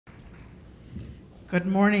Good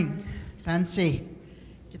morning, Tansi.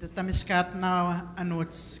 Kita tamiskat na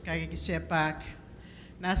anots kay kisepak.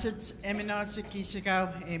 Nasits emino si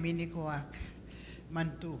kisikaw eminikuak.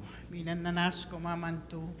 Mantu. Minan nanas ko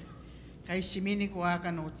mamantu. Kay si minikuak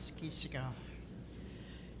anots kisikaw.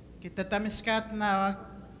 Kita tamiskat na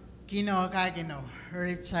kino kagino,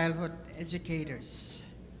 early childhood educators.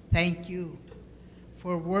 Thank you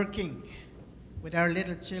for working with our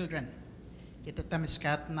little children. Kita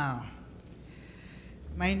tamiskat now.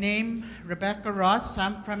 My name, Rebecca Ross.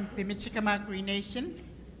 I'm from Ojibwe-Cree Nation.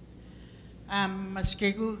 I'm a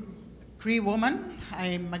Cree woman.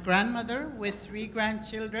 I'm a grandmother with 3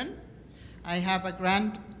 grandchildren. I have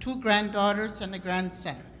two granddaughters and a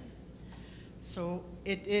grandson. So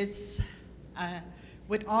it is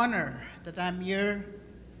with honor that I'm here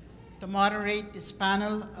to moderate this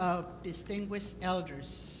panel of distinguished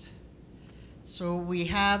elders. So we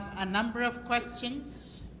have a number of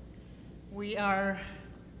questions.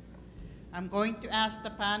 I'm going to ask the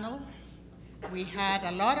panel. We had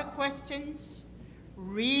a lot of questions,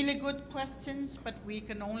 really good questions, but we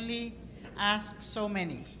can only ask so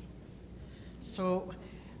many. So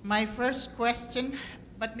my first question,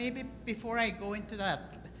 but maybe before I go into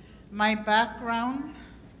that, my background,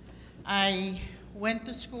 I went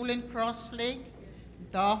to school in Cross Lake,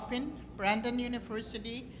 Dauphin, Brandon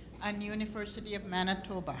University, and University of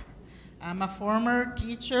Manitoba. I'm a former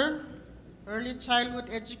teacher, early childhood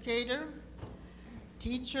educator,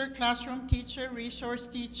 classroom teacher, resource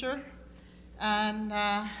teacher, and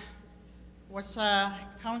was a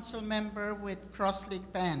council member with Cross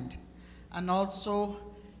Lake Band, and also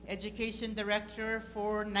education director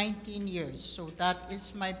for 19 years. So that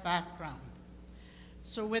is my background.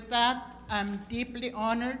 So with that, I'm deeply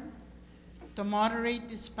honored to moderate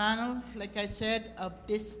this panel, like I said, of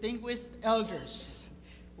distinguished elders.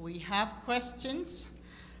 We have questions,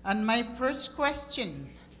 and my first question,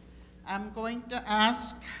 I'm going to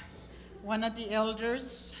ask one of the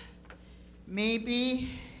elders. Maybe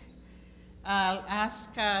I'll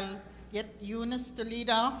get Eunice to lead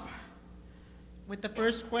off with the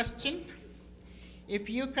first question. If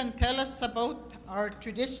you can tell us about our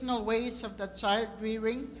traditional ways of the child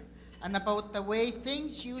rearing and about the way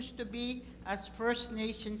things used to be as First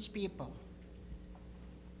Nations people.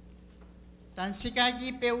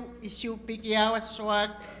 Tansikagi peu isiu pigiawa swag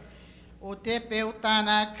o te peu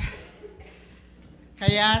tanak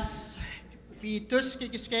kayas pitus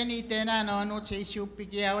kikiskeni tena no ano se isiu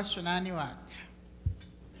pigiawa sunaniwak.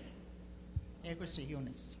 Eko si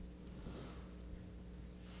Eunice.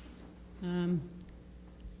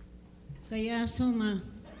 Kaya suma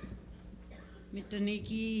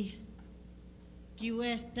mitoniki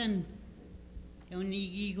kiwestan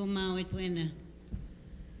eunigi gumawit wena.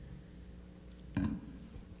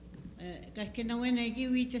 Kakena wena gi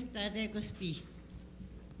wita stade ko spi.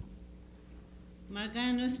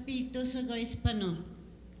 Magano spito sa go hispano.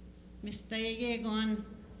 Mistayege gon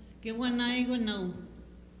ke wanai go no.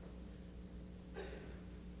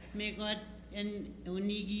 Me God en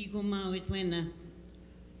unigi gumawit wena.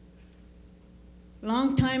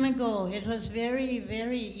 Long time ago, it was very,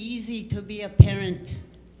 very easy to be a parent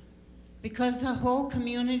because the whole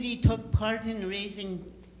community took part in raising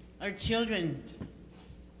our children.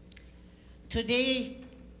 Today,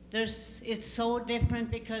 it's so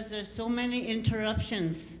different because there's so many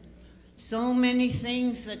interruptions, so many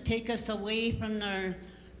things that take us away from our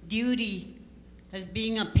duty as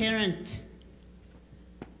being a parent.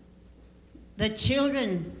 The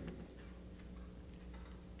children,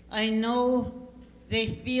 I know they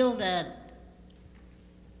feel that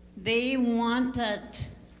they want that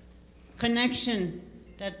connection,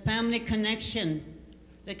 that family connection,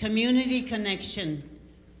 the community connection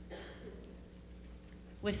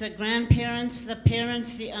with the grandparents, the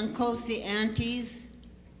parents, the uncles, the aunties,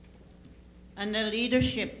 and the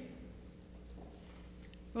leadership.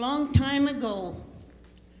 Long time ago,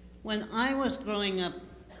 when I was growing up,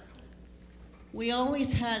 we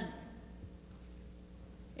always had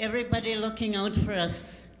everybody looking out for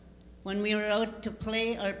us. When we were out to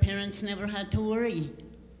play, our parents never had to worry.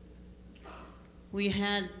 We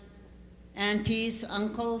had aunties,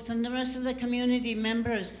 uncles, and the rest of the community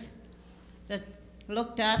members that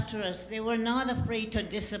looked after us. They were not afraid to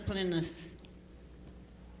discipline us.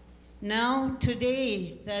 Now,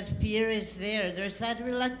 today, that fear is there. There's that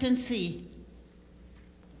reluctancy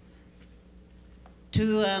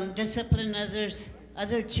to discipline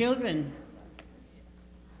other children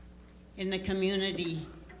in the community.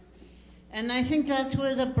 And I think that's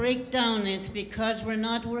where the breakdown is, because we're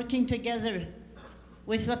not working together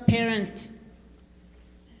with the parent.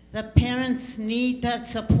 The parents need that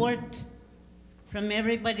support from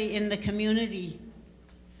everybody in the community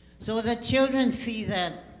so the children see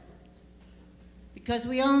that. Because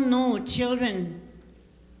we all know children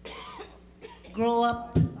grow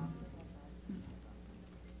up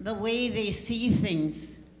the way they see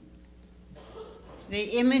things. They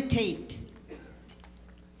imitate.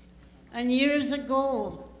 And years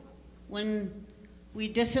ago, when we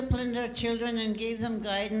disciplined our children and gave them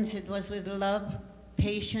guidance, it was with love,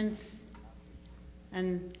 patience,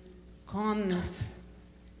 and calmness.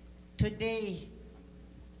 Today,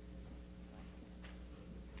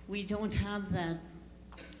 we don't have that.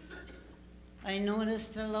 I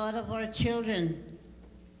noticed a lot of our children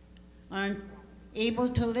aren't able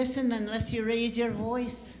to listen unless you raise your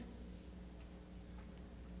voice.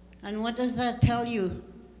 And what does that tell you?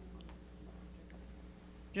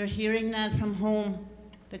 You're hearing that from home,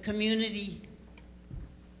 the community.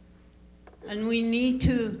 And we need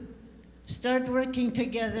to start working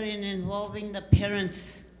together in involving the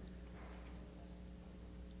parents.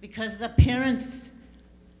 Because the parents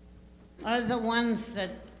are the ones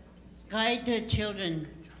that guide their children.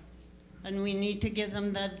 And we need to give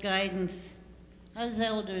them that guidance. As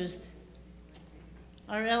elders,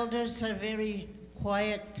 our elders are very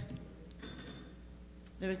quiet.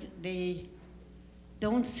 They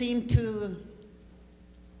don't seem to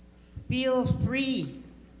feel free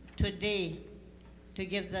today to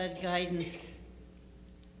give that guidance.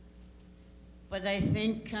 But I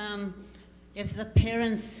think if the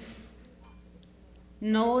parents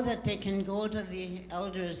know that they can go to the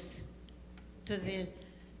elders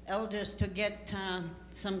to get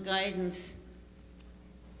some guidance,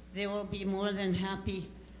 they will be more than happy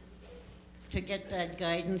to get that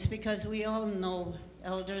guidance, because we all know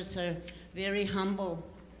elders are very humble.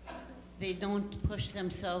 They don't push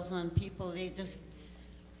themselves on people. They just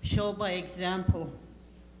show by example.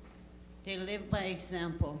 They live by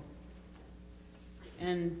example.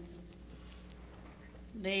 And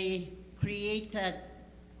they create that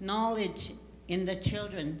knowledge in the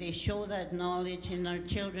children. They show that knowledge in our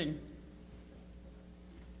children.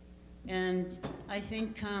 And I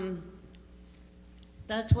think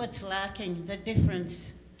that's what's lacking, the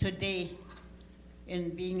difference today in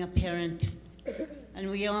being a parent. And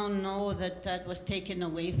we all know that that was taken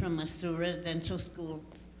away from us through residential schools.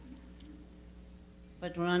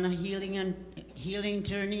 But we're on a healing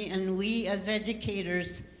journey, and we as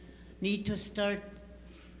educators need to start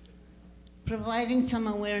providing some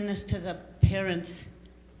awareness to the parents,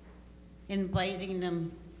 inviting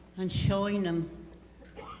them and showing them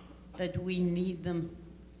that we need them,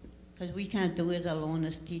 because we can't do it alone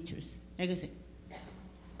as teachers.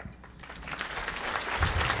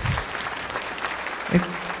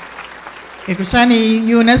 Ikusani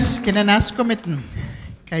Eunice kinanas komitten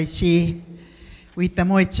kay si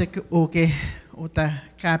witamoitsik uke uta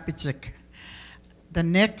kapitsik. The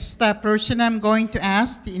next person I'm going to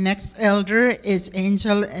ask, the next elder, is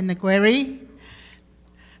Angele Enekwinnare.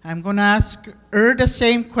 I'm going to ask her the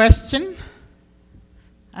same question,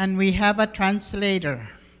 and we have a translator.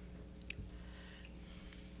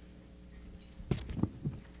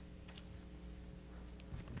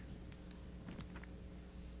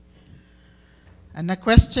 And the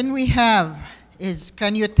question we have is,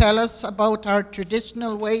 can you tell us about our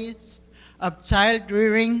traditional ways of child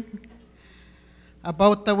rearing,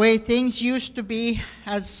 about the way things used to be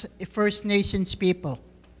as First Nations people?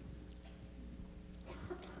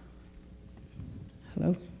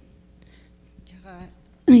 Hello.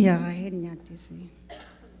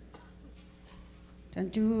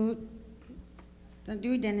 Tandu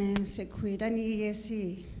Dene sekui dani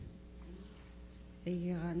yesi.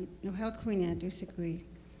 No helkuina do sekui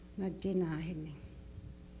na Dene hene.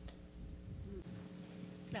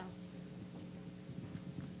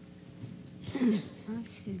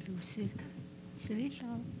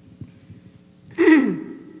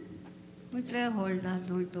 Mutla holda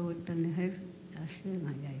zonto tanhe ase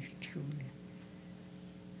maya chule.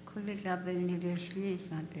 Kule label ni resli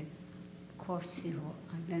sante korsi ho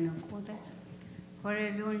adana koda.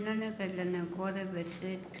 Hore luna na kalana koda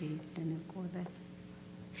betse ti tana koda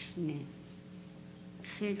sne.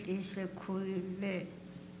 Sit is a kuile.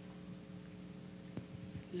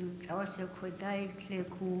 You also could die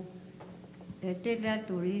kleku. Ete da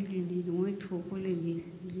tori li muito kule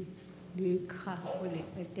li kha kule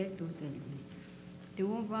ete to zen. The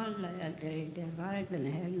one like the garden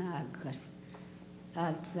herna agas.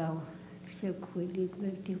 Also, se cuidi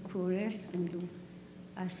the cures and do.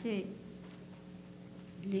 I say,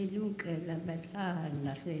 li look at la bata and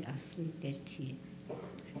I say, I say that he.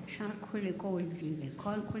 Shankuli gold lily,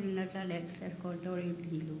 conculi not Alexa Cordori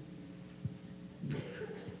Lilu.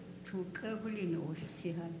 To carefully know she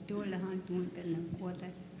had 200 and a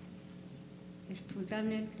quarter.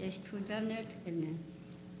 estudanet ene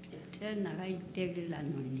tsena ga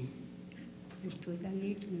itegelanone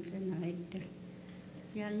estudanit tsena ga ite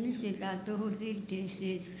ya ni se la to hosi de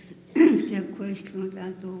se question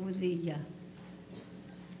tanto hosi ya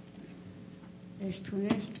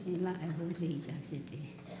estunest in la hosi ya sete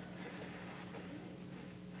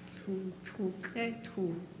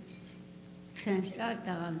tu Senta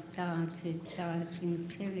dancing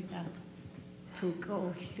telegraph to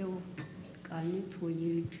go show Kani to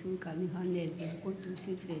you to Kani Hane, go to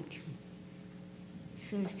 680.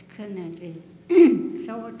 Says Kennedy,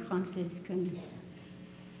 so Franciscan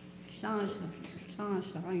sans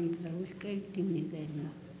sign those gating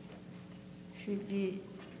again. City,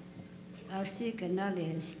 I see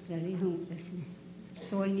another study home as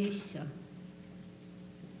Tonisa.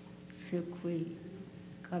 Sequi,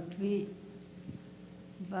 Capi.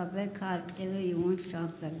 Babe card ele yon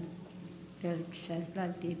sample del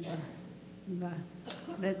chasla tipa ba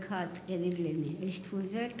be card ele lene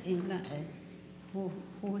estuzet in la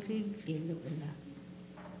hosi gelo la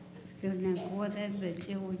le quota be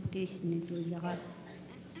che utis ni to ya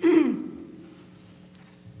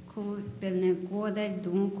ko ne quota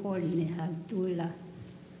dun ko ne ha tu la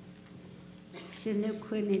se ne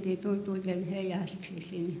kwene de to den he ya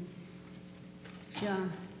chini ja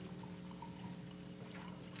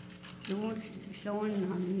don't show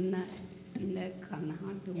in the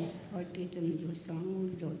Kanahan or didn't do some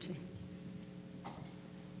doce.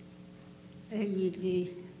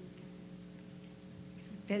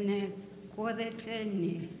 Then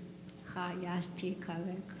Quadetini Hayati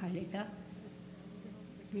Kalita.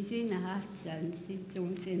 Within a half and sit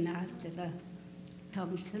Jones in after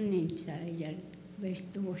Thompson in Chaya,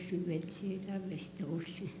 West Ocean, West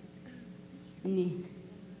Ocean.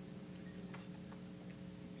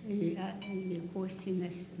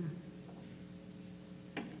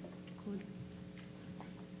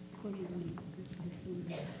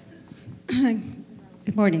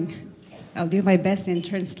 Good morning. I'll do my best in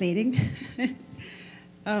translating.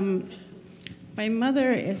 My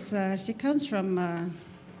mother is, she comes from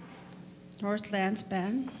Northlands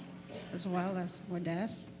Band, as well as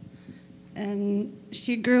Modas. And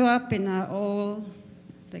she grew up in a old,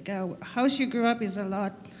 how she grew up is a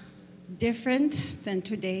lot different than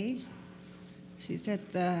today. She said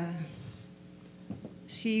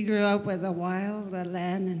she grew up with the wild, the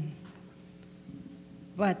land,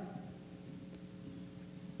 but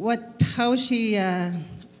how she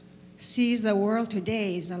sees the world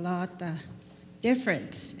today is a lot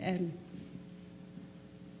different, and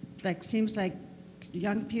seems like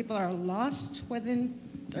young people are lost within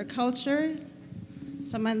their culture.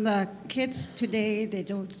 Some of the kids today, they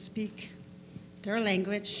don't speak their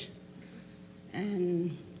language.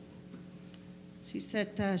 And she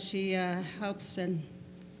said she helps and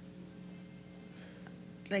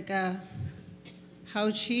how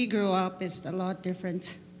she grew up is a lot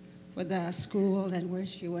different with the school and where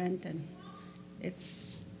she went, and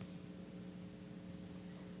it's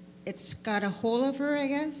got a hold of her, I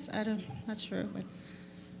guess. Not sure, but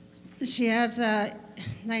she has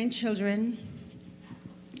 9 children,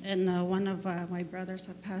 and one of my brothers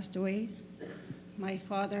have passed away. My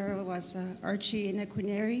father was Archie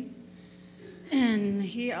Enekwinnare, and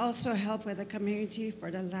he also helped with the community for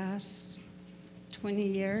the last 20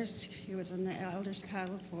 years. He was on the elders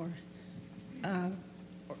panel for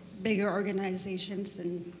bigger organizations.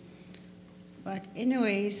 But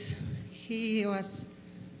anyways, he was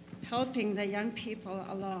helping the young people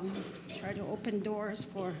along, try to open doors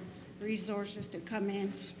for resources to come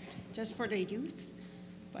in just for the youth.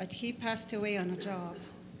 But he passed away on a job.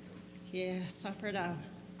 He suffered a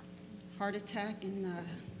heart attack in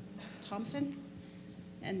Thompson,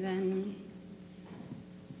 and then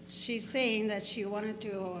she's saying that she wanted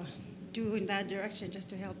to do in that direction just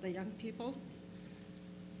to help the young people.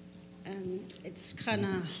 And it's kind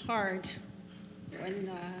of hard when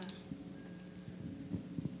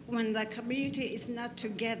the community is not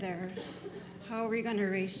together. How are we going to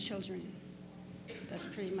raise children? That's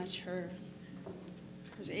pretty much her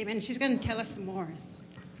aim, and she's going to tell us more.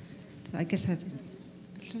 So I guess that's it.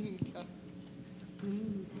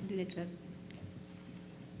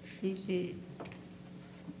 She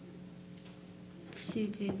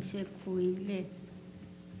se cuile.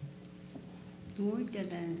 Muita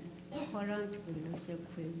da current will se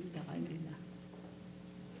cuile da ila.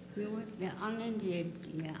 You would the anen the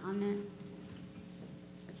anen.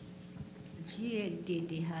 She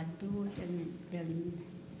did had do then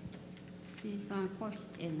she's on cost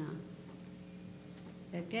ena.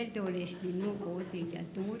 The dead door is the no go thing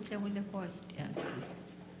that do it with the cost as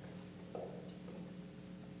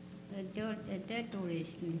the dead door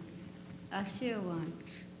is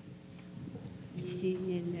Asewant.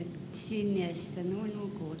 Seniors to no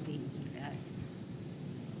golden glass.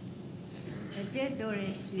 A dead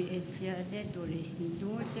doris, it's a dead doris,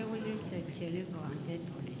 don't say all this actually want dead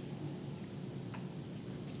doris.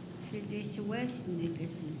 So this West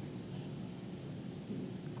niggas.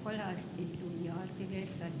 Colas is to the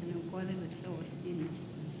artists at the Lagorio with source Eunice.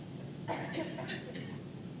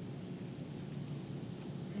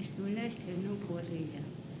 It's no less than no Korea.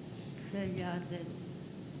 Say, that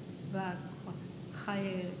back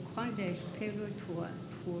high contest table to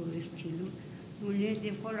tourist till you need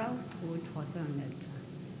the for out to it was on it.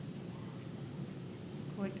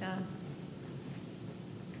 What a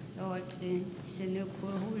Lord in Seneca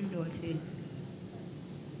Huldote.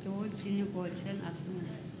 Don't see what's an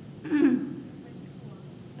afternoon.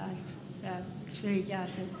 That three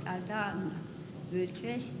years at Adana will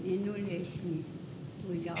test in no lesson.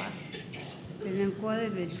 We are the Lagorio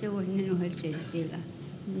will say what you know her dealer.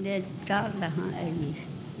 Ned Darlahan Ellie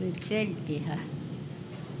will tell her.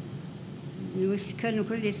 You can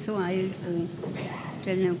put it so I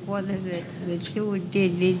tell them what will so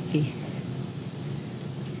deadly.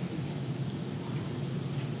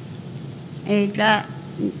 Ella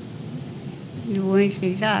lui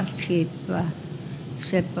si dà schippa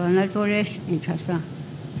se panatore in casa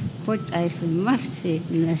put ice massi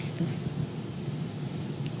nestas.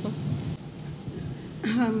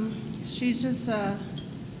 She's just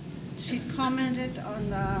she commented on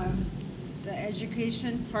the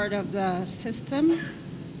education part of the system.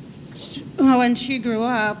 When she grew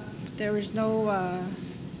up, there was no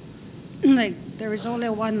there was only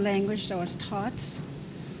one language that was taught.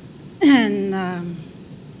 And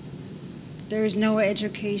there is no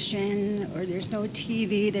education, or there's no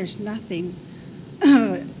TV, there's nothing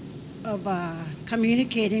of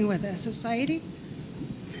communicating with the society.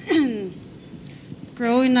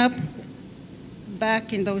 Growing up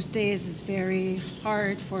back in those days is very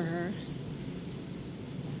hard for her.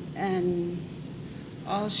 And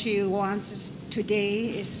all she wants today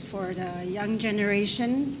is for the young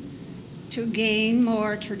generation to gain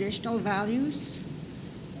more traditional values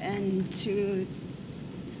and to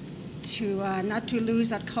not to lose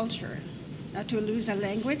that culture, not to lose a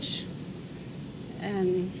language.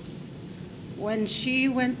 And when she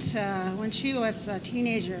was a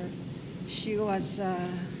teenager, she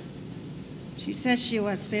said she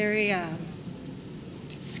was very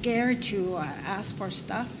scared to ask for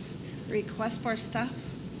stuff, request for stuff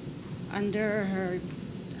under her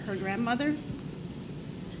grandmother.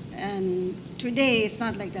 And today it's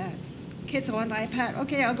not like that. Kids want an iPad.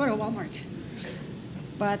 Okay, I'll go to Walmart.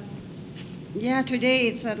 But yeah, today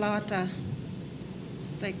it's a lot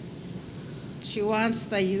like she wants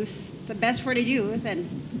the youth, the best for the youth, and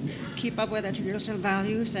keep up with the traditional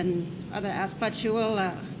values and other aspects. She will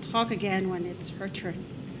talk again when it's her turn.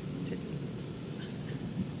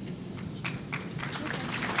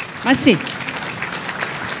 Merci.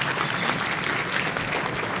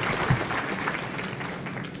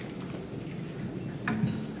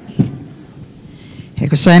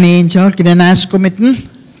 Kusani Angel, kinanas commitment.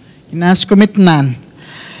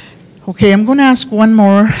 Okay, I'm going to ask one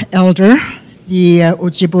more elder, the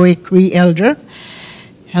Ojibwe-Cree elder,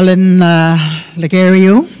 Helen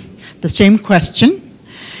Lagorio, the same question.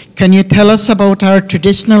 Can you tell us about our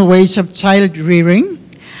traditional ways of child rearing,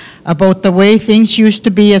 about the way things used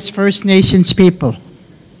to be as First Nations people?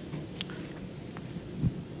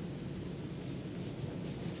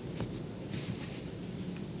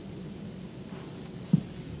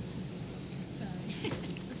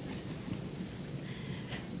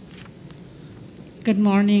 Good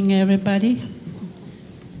morning, everybody.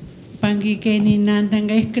 I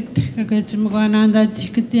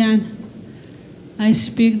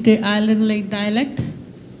speak the Island Lake dialect,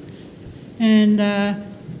 and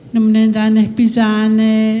numnendane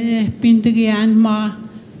pisane pintagian ma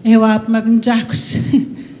ewap magnjaks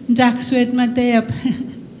jakswet mateyap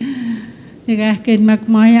igaken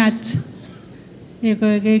magmayat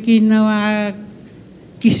ikogekinawa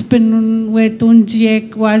kispenun wetun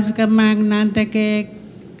jek was ka magnanta ke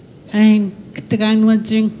ang ktagan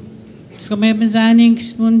wajing skame bezaning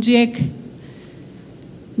kispun jek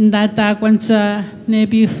ndata kwansa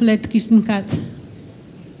nebi flat kisn kat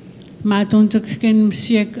matun ken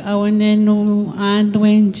siek awanenu and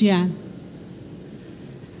wenjian.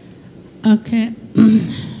 Okay.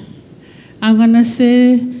 I'm gonna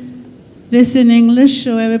say this in English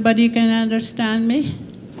so everybody can understand me.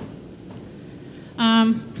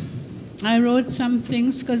 I wrote some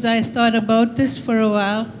things because I thought about this for a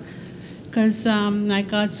while, because I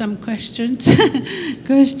got some questions,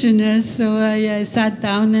 questionnaires, so I sat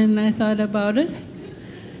down and I thought about it.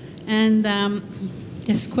 And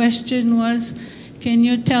his question was, can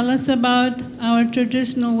you tell us about our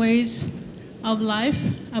traditional ways of life,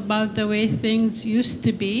 about the way things used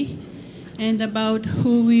to be, and about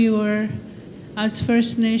who we were as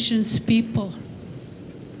First Nations people?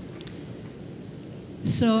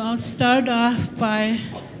 So I'll start off by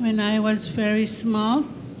when I was very small,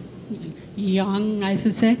 young, I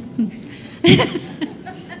should say.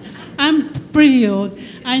 I'm pretty old.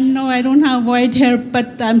 I know I don't have white hair,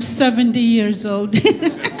 but I'm 70 years old.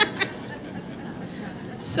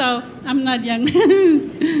 So I'm not young.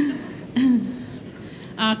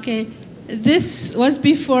 Okay, this was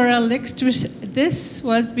before electricity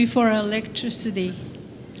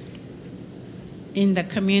in the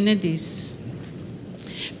communities.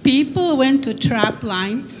 People went to trap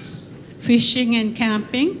lines, fishing and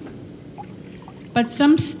camping, but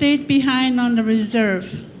some stayed behind on the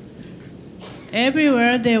reserve.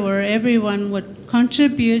 Everywhere they were, everyone would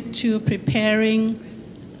contribute to preparing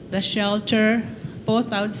the shelter,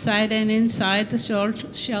 both outside and inside the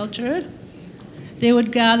shelter. They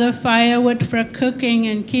would gather firewood for cooking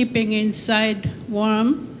and keeping inside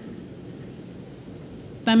warm.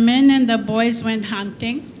 The men and the boys went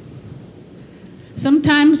hunting.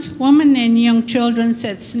 Sometimes women and young children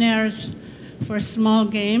set snares for small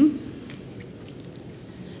game.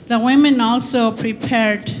 The women also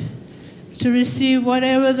prepared to receive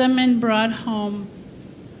whatever the men brought home,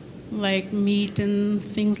 like meat and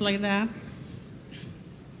things like that.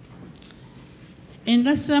 In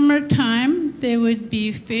the summertime, there would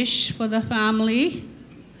be fish for the family.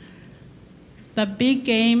 The big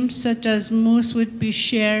game, such as moose, would be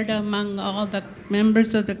shared among all the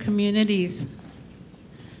members of the communities.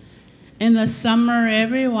 In the summer,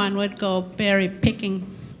 everyone would go berry picking.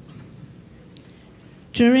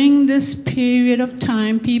 During this period of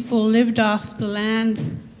time, people lived off the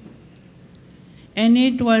land, and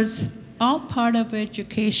it was all part of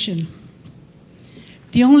education.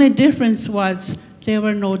 The only difference was there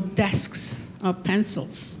were no desks or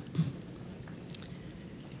pencils.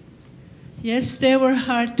 Yes, there were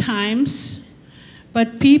hard times,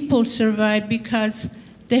 but people survived because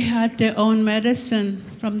they had their own medicine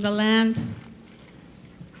from the land.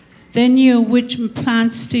 They knew which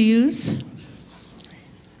plants to use.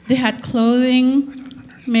 They had clothing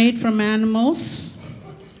made from animals.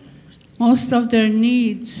 Most of their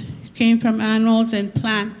needs came from animals and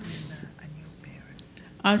plants.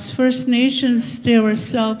 As First Nations, they were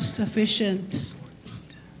self-sufficient.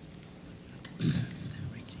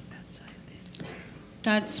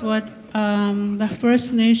 That's what the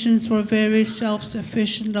First Nations were, very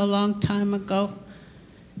self-sufficient a long time ago.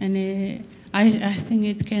 And I think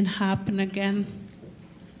it can happen again.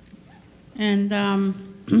 And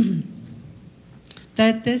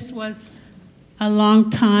that this was a long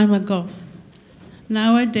time ago.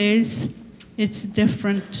 Nowadays, it's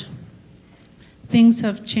different. Things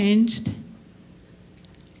have changed.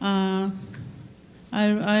 I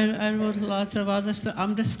wrote lots of other stuff.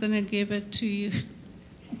 I'm just going to give it to you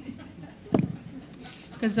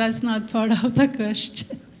because that's not part of the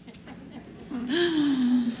question.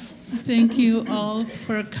 Thank you all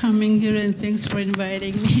for coming here, and thanks for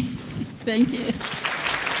inviting me. Thank you.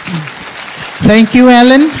 Thank you,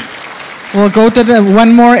 Helen. We'll go to the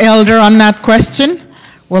one more elder on that question.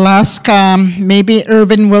 We'll ask maybe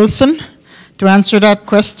Irvin Wilson to answer that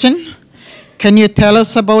question. Can you tell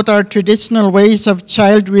us about our traditional ways of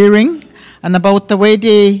child rearing and about the way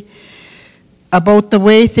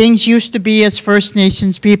things used to be as First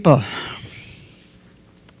Nations people?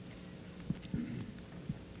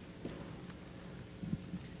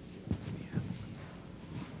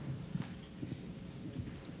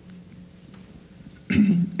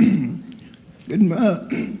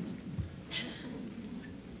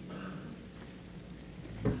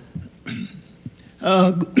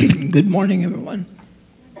 Good morning, everyone.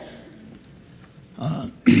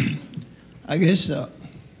 I guess the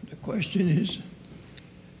question is,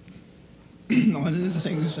 one of the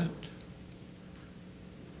things that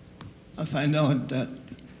I find out that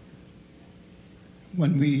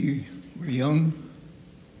when we were young,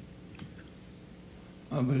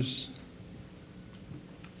 I was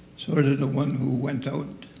sort of the one who went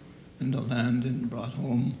out in the land and brought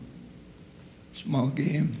home small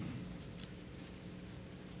game.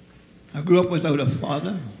 I grew up without a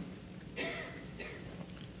father.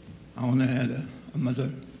 I only had a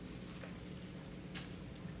mother.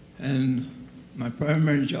 And my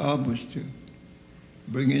primary job was to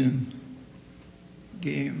bring in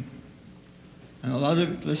game. And a lot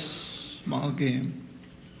of it was small game.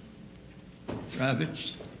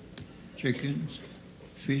 Rabbits, chickens,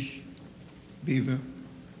 fish, beaver.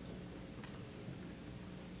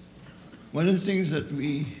 one of the things that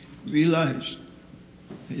we realized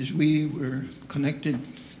is we were connected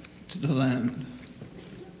to the land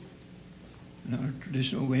in our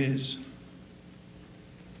traditional ways.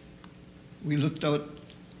 We looked out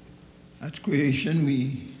at creation,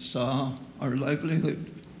 we saw our livelihood,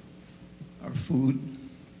 our food,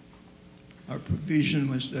 our provision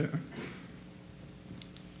was there.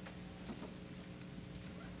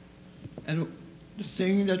 And the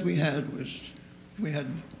thing that we had was, we had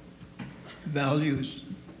values.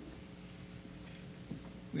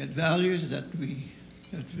 We had values that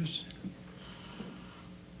was,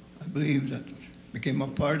 I believe, that became a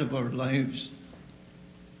part of our lives.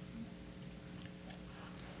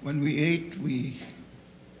 When we ate, we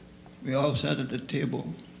all sat at the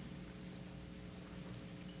table.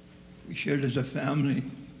 We shared as a family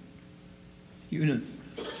unit.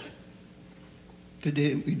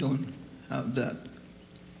 Today, we don't have that.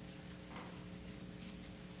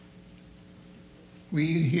 We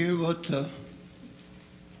hear about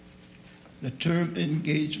the term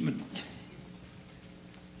engagement.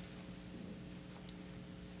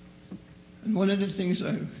 And one of the things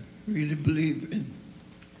I really believe in,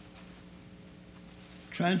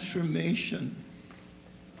 transformation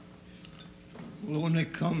will only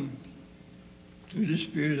come through the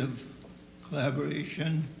spirit of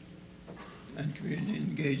collaboration and community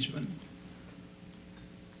engagement.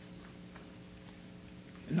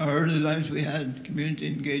 In our early lives, we had community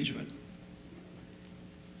engagement.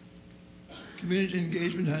 Community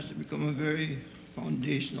engagement has to become a very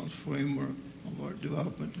foundational framework of our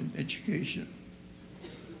development and education.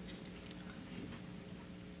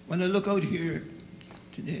 When I look out here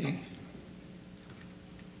today,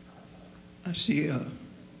 I see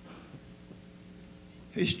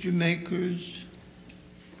history makers,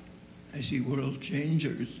 I see world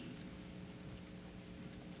changers.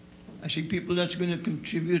 I see people that's going to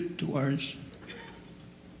contribute towards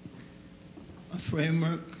a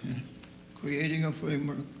framework, creating a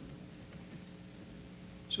framework,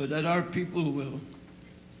 so that our people will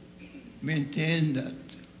maintain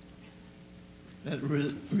that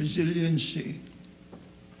resiliency.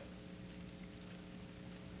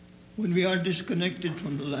 When we are disconnected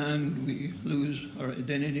from the land, we lose our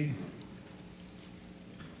identity.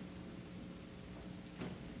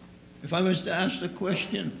 If I was to ask the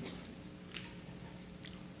question,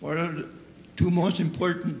 what are the two most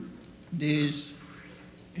important days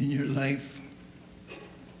in your life?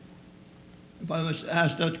 If I was to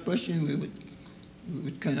ask that question, we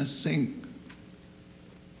would kind of think.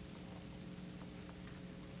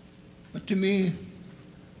 But to me,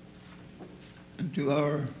 and to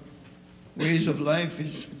our ways of life,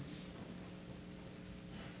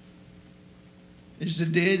 is the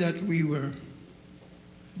day that we were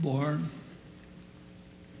born,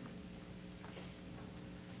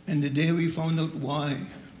 and the day we found out why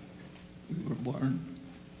we were born.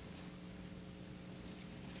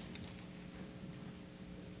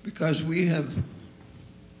 Because we have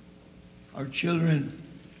our children,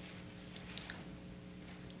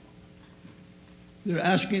 they're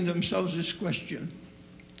asking themselves this question: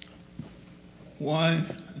 why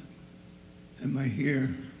am I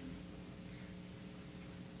here?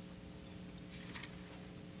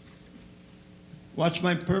 What's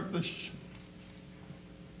my purpose?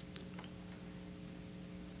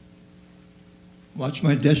 What's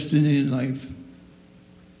my destiny in life?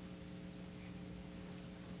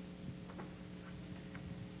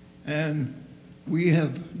 And we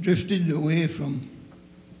have drifted away from,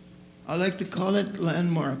 I like to call it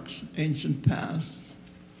landmarks, ancient paths.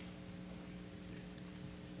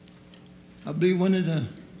 I believe one of the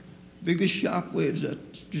biggest shockwaves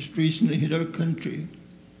that just recently hit our country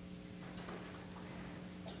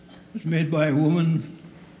was made by a woman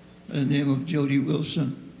by the name of Jody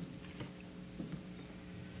Wilson.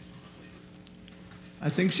 I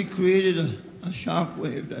think she created a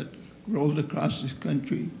shockwave that rolled across this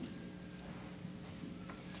country.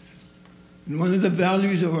 And one of the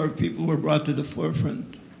values of our people were brought to the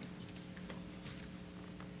forefront.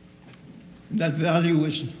 And that value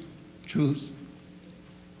was truth.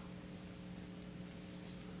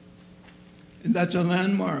 And that's a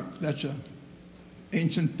landmark, that's an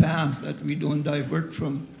ancient path that we don't divert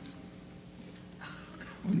from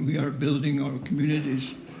when we are building our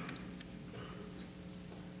communities.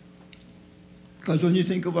 Because when you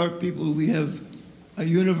think of our people, we have a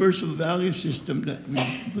universal value system that we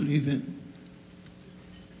believe in.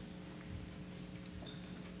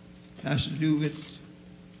 It has to do with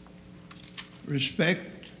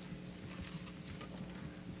respect,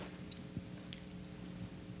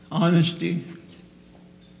 honesty,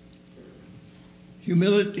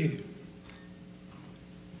 humility,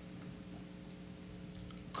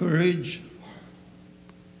 courage,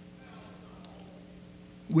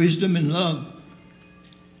 wisdom, and love.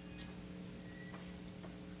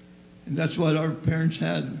 And that's what our parents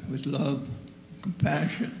had, with love,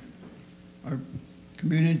 compassion. Our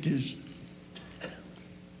communities.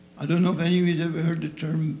 I don't know if any of you have ever heard the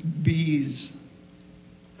term bees.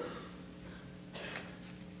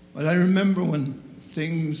 But I remember when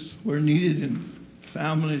things were needed in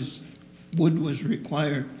families, wood was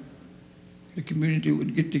required, the community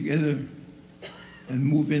would get together and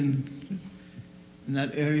move in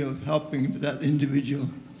that area of helping that individual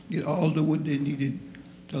get all the wood they needed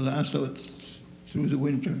to last out through the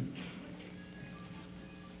winter.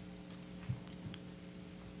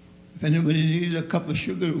 If anybody needed a cup of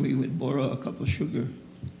sugar, we would borrow a cup of sugar.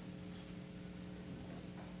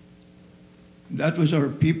 That was our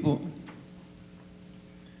people.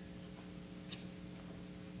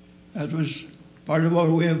 That was part of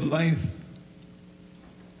our way of life.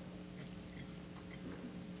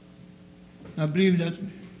 I believe that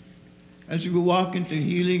as we walk into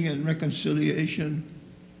healing and reconciliation,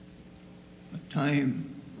 a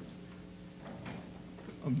time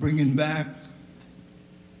of bringing back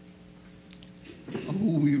of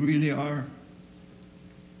who we really are.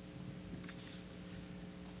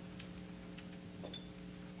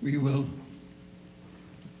 We will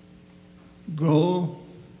grow.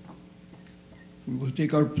 We will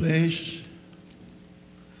take our place.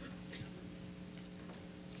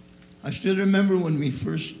 I still remember when we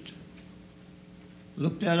first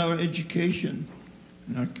looked at our education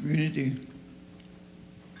in our community.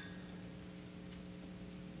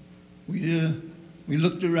 We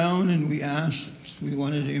looked around and we asked, we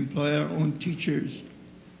wanted to employ our own teachers.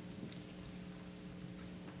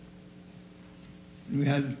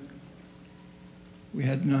 And we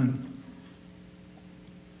had none.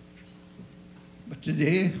 But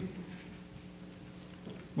today,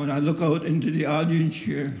 when I look out into the audience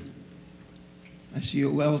here, I see a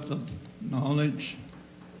wealth of knowledge.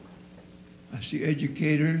 I see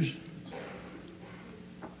educators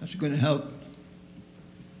that's going to help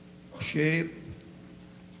shape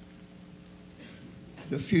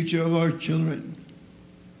the future of our children.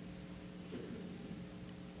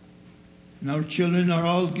 And our children are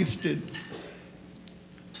all gifted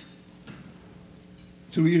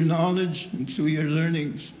through your knowledge and through your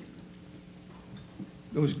learnings.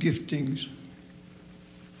 Those giftings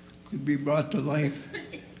could be brought to life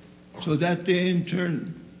so that they in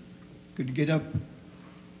turn could get up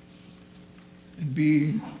and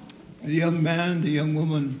be the young man, the young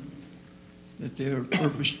woman that they are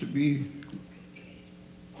purposed to be.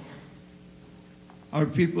 Our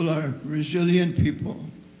people are resilient people.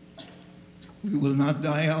 We will not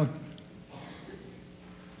die out.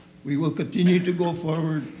 We will continue to go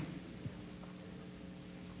forward.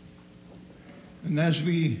 And as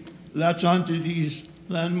we latch onto these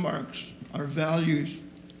landmarks, our values,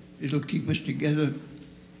 it'll keep us together.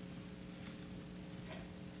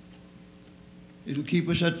 It'll keep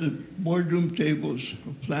us at the boardroom tables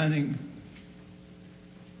of planning.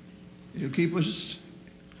 It'll give us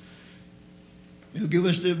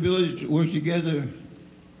the ability to work together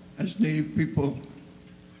as Native people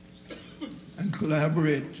and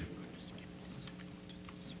collaborate.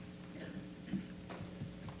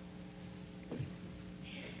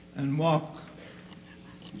 And walk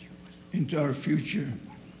into our future.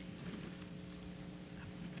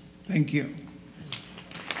 Thank you.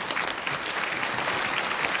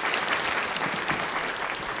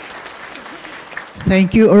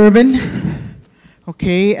 Thank you, Irvin.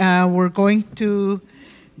 Okay, we're going to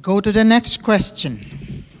go to the next question.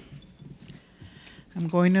 I'm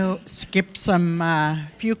going to skip some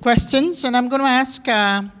few questions, and I'm going to ask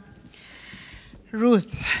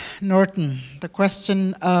Ruth Norton the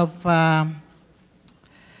question of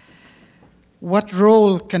what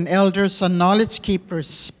role can elders and knowledge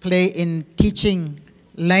keepers play in teaching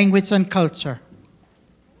language and culture?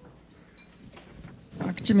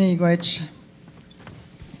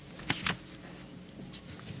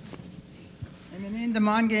 In the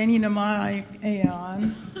mangani na mai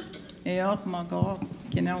ean eot mago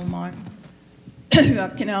kinau mai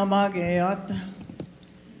kinau mag eot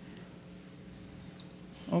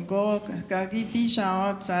ogo kagi pisha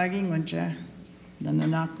ot sagi ngunche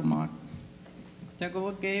nanakumak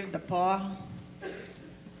tago gave the paw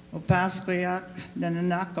o pasqueak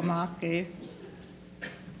nanakamak gave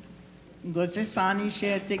gozesani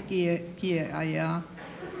shete ki aya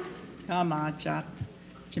kamachat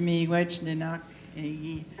chimi wech dinak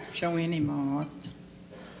egi shawini maot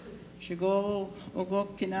shigo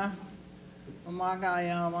ogokina umaga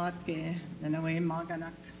ayamat ke nanaway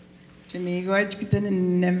maganak chimi wech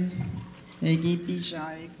kitanim Egi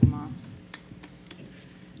Pishai Kuma.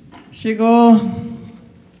 Shigo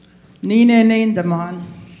Nine Nindaman.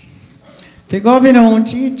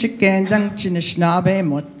 Pigobinonchi Chikendang Chinishnabe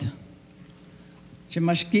Mut.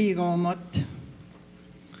 Chimashki Gomot.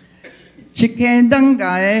 Chikendang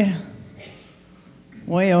Gae.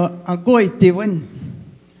 Way a goiti win.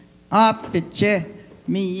 Up pitche.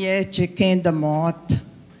 Mi ye chikendamot.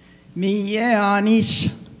 Mi ye anish.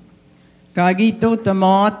 Kagito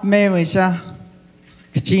tamot me wisha.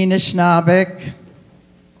 Kchinishnabek.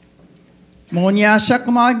 Monyashak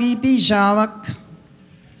magi bijawak.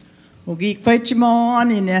 Ugi kwechmo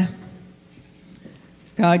anine.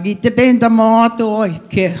 Kagite bendamot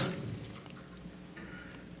oike.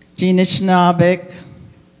 Chinishnabek.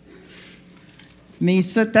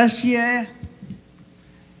 Misa tashye.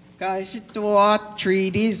 Kajituat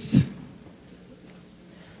treaties.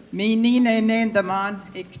 Minine nendaman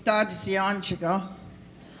iktad sianchiga.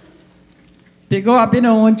 Bigo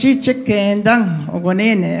abino unchi chikendang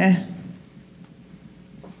ogonene.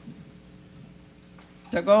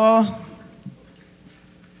 Tago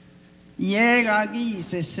ye gagi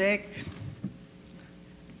sesek.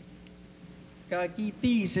 Gagi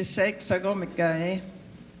pi sesek sagomikae.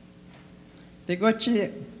 Bigo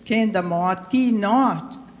chikendamot ki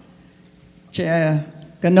not. Che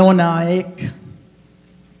kanona ek.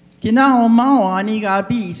 Kina omao ani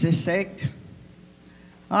gabi se sek.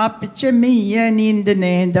 Apiche mi yen in the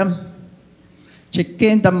nendam.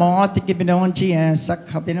 Chicken the mot gibinonji and sak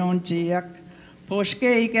habinonjiak.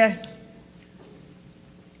 Poshkege.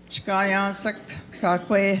 Shkayan sak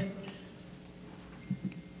kakwe.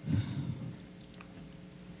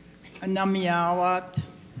 Anamiawat.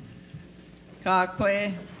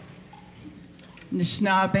 Kakwe.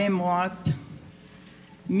 Nishnabe mot.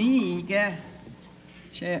 Mige.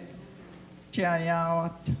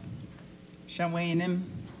 Chayawat. Shawanim.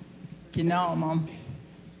 Kinaumam.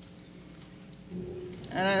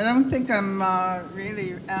 And I don't think I'm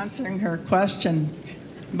really answering her question,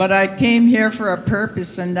 but I came here for a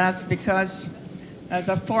purpose, and that's because as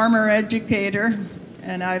a former educator,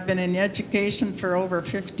 and I've been in education for over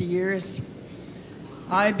 50 years,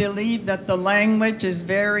 I believe that the language is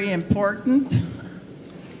very important,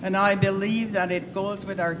 and I believe that it goes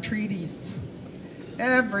with our treaties.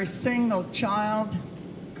 Every single child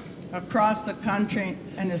across the country,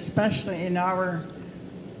 and especially in our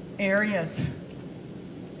areas,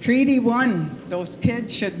 Treaty 1, those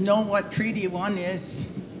kids should know what Treaty 1 is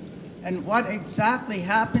and what exactly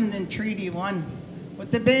happened in Treaty 1.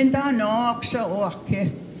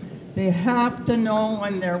 They have to know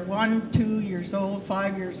when they're 1, 2 years old,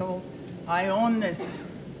 5 years old, I own this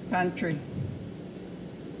country.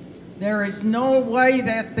 There is no way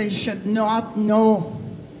that they should not know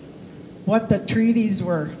what the treaties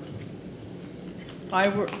were.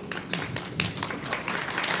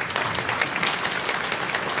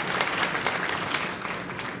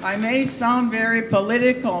 I may sound very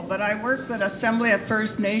political, but I worked with Assembly of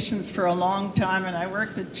First Nations for a long time, and I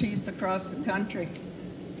worked with chiefs across the country.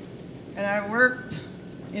 And I worked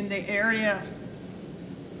in the area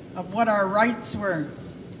of what our rights were.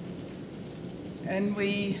 And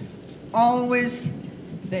they always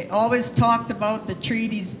talked about the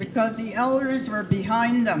treaties because the elders were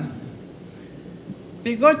behind them.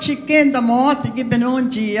 There's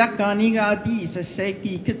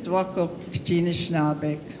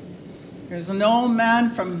an old man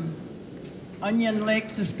from Onion Lake,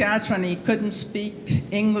 Saskatchewan. He couldn't speak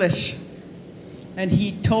English. And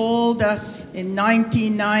he told us in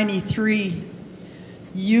 1993,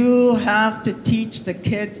 you have to teach the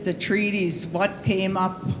kids the treaties, what came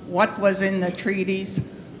up, what was in the treaties,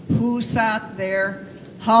 who sat there,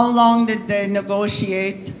 how long did they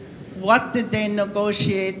negotiate, what did they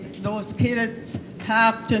negotiate. Those kids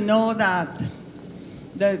have to know that.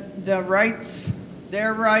 The rights,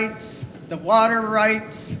 their rights, the water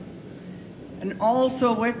rights, and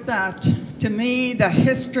also with that, to me, the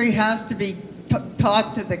history has to be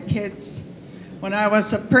taught to the kids. When I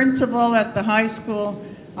was a principal at the high school,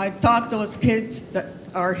 I taught those kids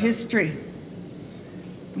our history.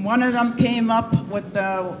 One of them came up with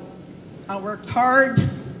our card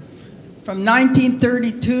from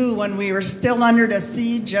 1932 when we were still under the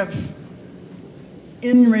siege of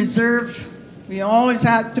in reserve. We always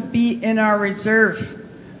had to be in our reserve.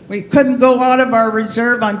 We couldn't go out of our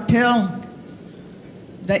reserve until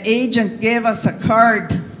the agent gave us a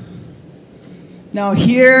card. Now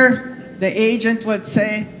here, the agent would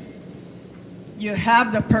say, you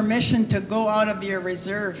have the permission to go out of your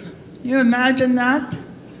reserve. You imagine that?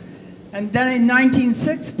 And then in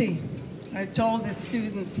 1960, I told the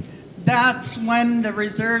students, that's when the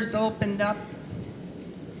reserves opened up.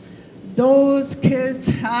 Those kids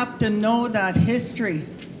have to know that history.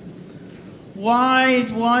 Why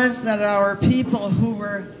it was that our people who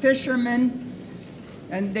were fishermen,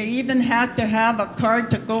 and they even had to have a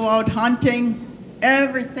card to go out hunting,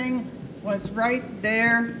 everything was right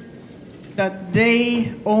there that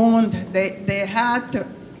they owned. They had to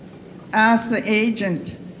ask the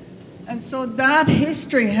agent. And so that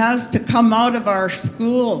history has to come out of our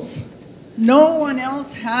schools. No one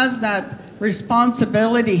else has that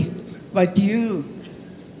responsibility but you.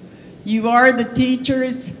 You are the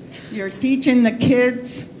teachers, you're teaching the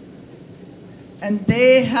kids, and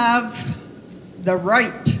they have the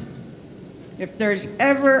right. If there's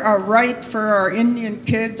ever a right for our Indian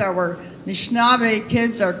kids, our Anishinaabe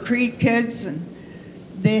kids, our Cree kids, and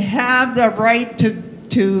they have the right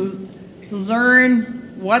to learn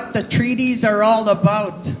what the treaties are all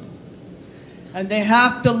about. And they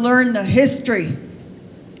have to learn the history.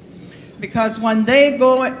 Because when they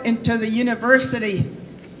go into the universities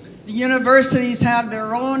have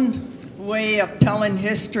their own way of telling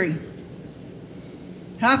history.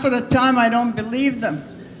 Half of the time I don't believe them.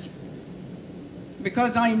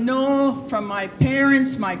 Because I know from my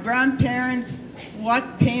parents, my grandparents,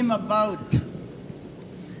 what came about.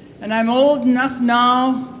 And I'm old enough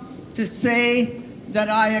now to say that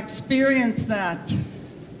I experienced that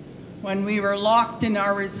when we were locked in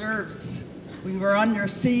our reserves. We were under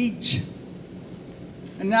siege.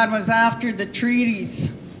 And that was after the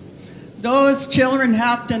treaties. Those children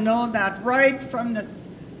have to know that right from the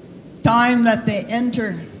time that they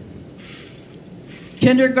enter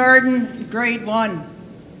kindergarten, grade 1.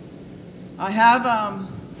 I have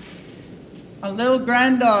a little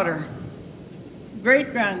granddaughter,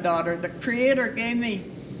 great-granddaughter. The Creator gave me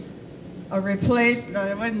I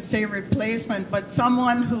wouldn't say replacement, but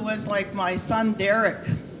someone who was like my son Derek.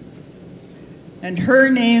 And her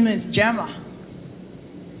name is Gemma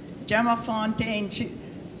Fontaine.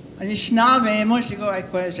 Anishinaabe mo sigo ay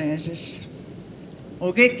question.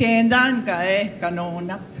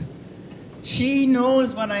 She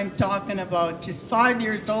knows what I'm talking about. She's 5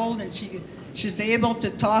 years old and she's able to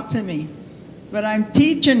talk to me. But I'm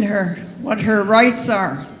teaching her what her rights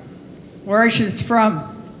are, where she's from.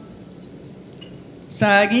 So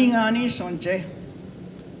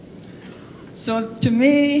to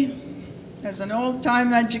me, as an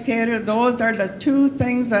old-time educator, those are the two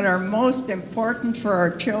things that are most important for our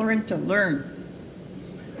children to learn.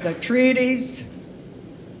 The treaties,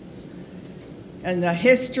 and the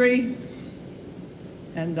history,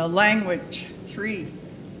 and the language, 3.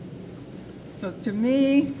 So to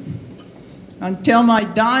me, until my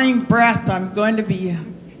dying breath, I'm going to be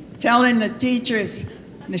telling the teachers,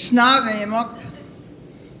 Anishinaabe,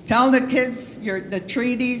 tell the kids the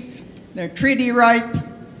treaties, their treaty right,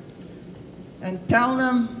 and tell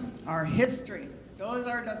them our history. Those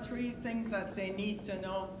are the 3 things that they need to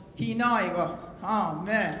know.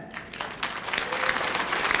 Amen.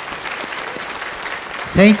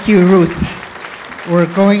 Thank you, Ruth.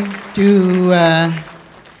 We're going to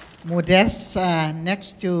Modeste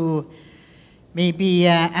next to maybe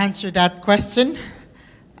answer that question.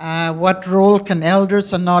 What role can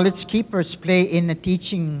elders and knowledge keepers play in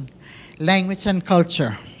teaching language and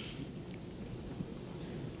culture?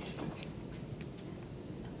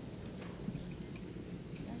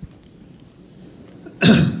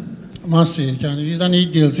 Masi, Johnny, is an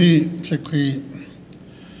ideal secretary.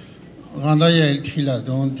 Randa yel tila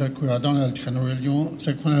don secretary don el canorion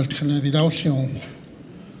secretary canadidation.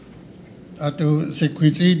 Atu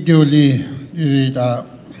secretary dioli da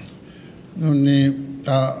noni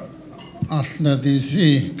da asna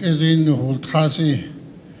disi kezin hultasi.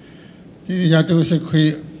 Di atu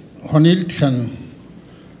secretary honil can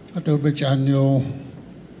atu bechanyo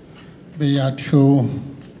beyatio.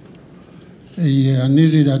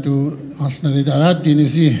 Nizi datu asna di darat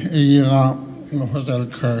dinisi eira no hotel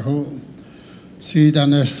karhu si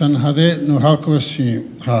danestan hade no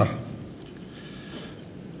hakosi ha.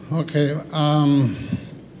 Okay,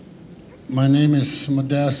 my name is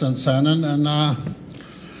Modeste Antsanen, and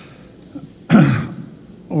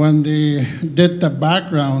when they did the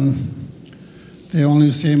background, they only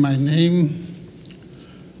say my name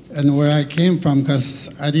and where I came from, because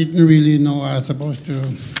I didn't really know I was supposed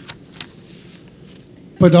to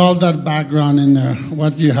put all that background in there,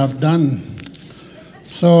 what you have done.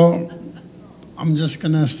 So I'm just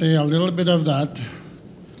going to say a little bit of that.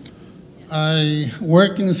 I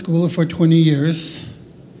worked in school for 20 years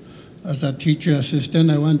as a teacher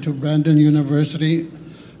assistant. I went to Brandon University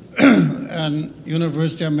and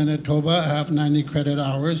University of Manitoba. I have 90 credit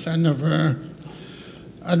hours. I never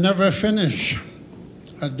finished.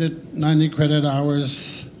 I did 90 credit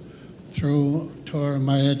hours through to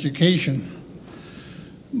my education.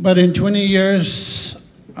 But in 20 years,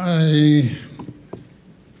 I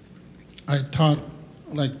taught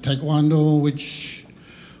like Taekwondo, which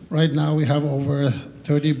right now we have over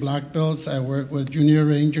 30 black belts. I work with junior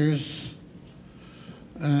rangers,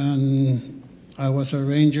 and I was a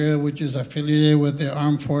ranger, which is affiliated with the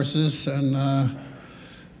armed forces, and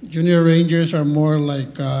junior rangers are more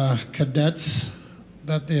like cadets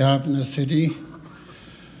that they have in the city.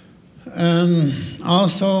 And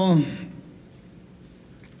also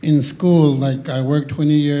in school, like I worked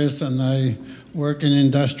 20 years and I work in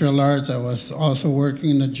industrial arts. I was also working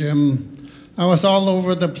in the gym. I was all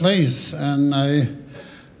over the place, and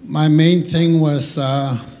my main thing was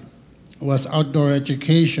outdoor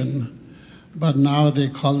education, but now they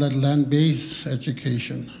call it land-based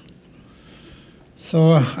education.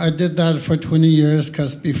 So I did that for 20 years,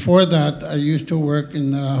 because before that I used to work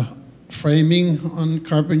in framing on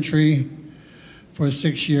carpentry for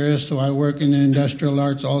 6 years. So I work in industrial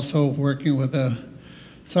arts, also working with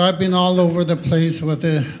so I've been all over the place with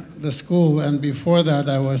the school, and before that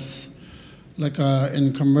I was like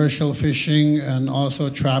in commercial fishing and also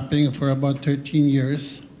trapping for about 13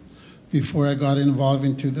 years before I got involved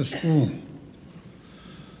into the school.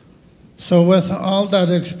 So with all that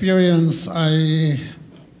experience, I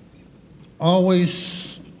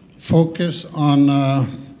always focus on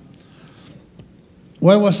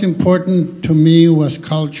what was important to me was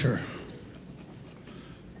culture.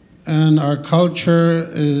 And our culture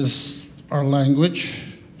is our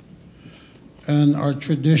language and our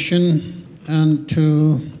tradition, and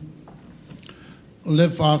to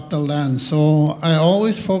live off the land. So I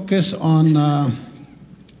always focus on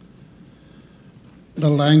the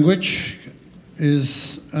language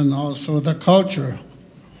and also the culture.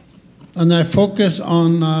 And I focus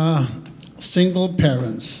on single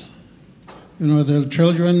parents. You know, their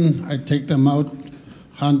children, I take them out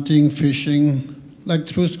hunting, fishing, like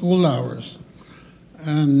through school hours.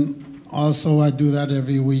 And also I do that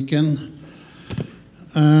every weekend.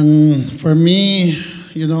 And for me,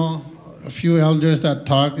 you know, a few elders that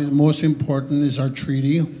talk, most important is our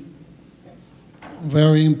treaty.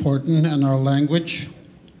 Very important, and our language.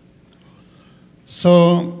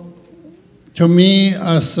 So to me,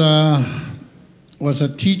 as was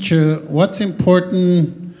a teacher, what's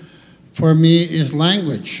important for me is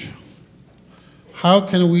language. How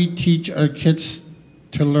can we teach our kids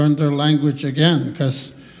to learn their language again?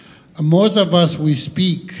 Because most of us, we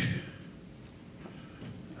speak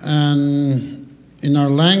and in our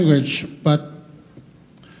language, but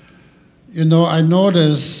you know, I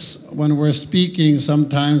notice when we're speaking,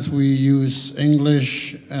 sometimes we use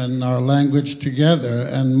English and our language together,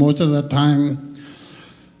 and most of the time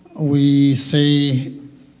we say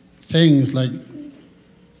things like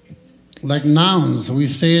nouns, we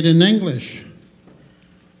say it in English.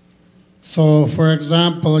 So for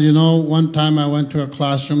example, you know, one time I went to a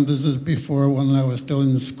classroom, this is before when I was still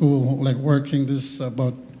in school, like working, this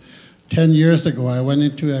about 10 years ago, I went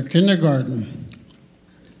into a kindergarten.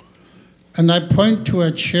 And I point to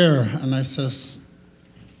a chair and I says,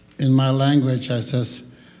 in my language, I says,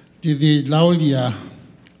 Didi Laulia.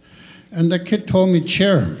 And the kid told me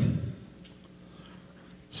chair.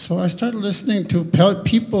 So I started listening to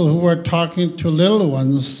people who were talking to little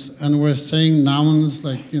ones and were saying nouns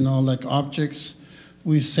like, you know, like objects.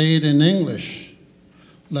 We say it in English,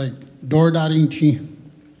 like door dating tea.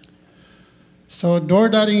 So door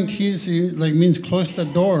dating tea like means close the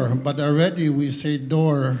door, but already we say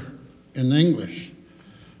door in English.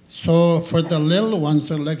 So for the little ones,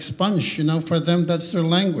 they're like sponge, you know, for them that's their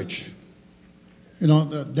language. You know,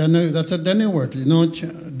 that's a Dene word, you know,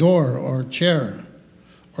 door or chair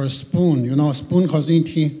or spoon, you know, spoon causing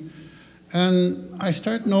tea. And I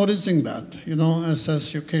start noticing that, you know, I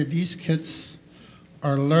says, okay, these kids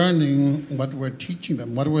are learning what we're teaching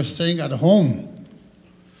them, what we're saying at home.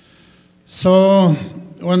 So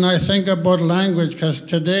when I think about language, because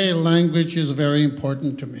today language is very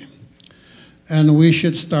important to me. And we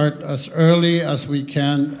should start as early as we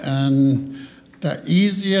can. And the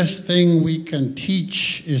easiest thing we can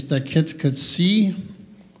teach is that kids could see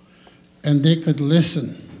and they could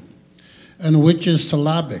listen, and which is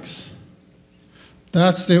syllabics.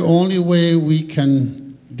 That's the only way we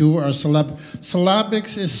can do our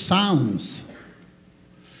syllabics is sounds.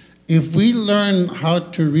 If we learn how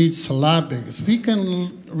to read syllabics, we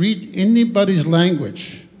can read anybody's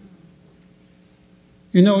language.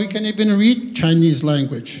 You know, we can even read Chinese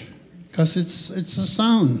language because it's a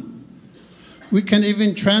sound. We can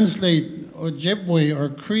even translate Ojibwe or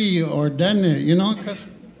Cree or Dene, you know, because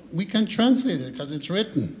we can translate it because it's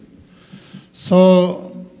written.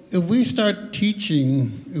 So if we start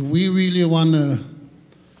teaching, if we really want to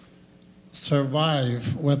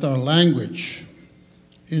survive with our language,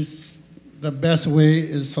 the best way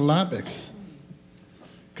is syllabics.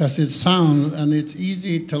 Because it sounds, and it's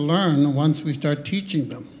easy to learn once we start teaching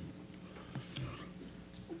them.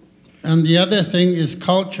 And the other thing is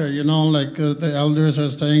culture, like the elders are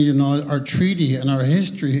saying, our treaty and our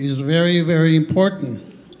history is very, very important.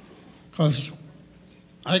 Because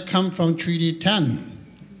I come from Treaty 10.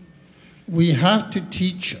 We have to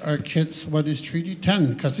teach our kids what is Treaty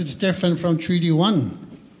 10, because it's different from Treaty 1.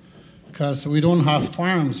 Because we don't have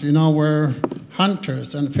farms, we're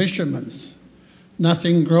hunters and fishermen.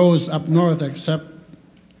 Nothing grows up north except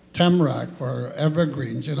tamarack or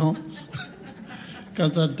evergreens,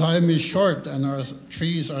 because the time is short and our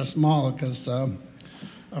trees are small. Because a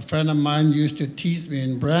friend of mine used to tease me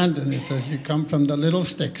in Brandon. He says, "You come from the little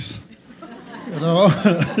sticks,"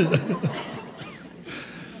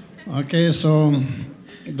 Okay, so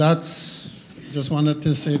just wanted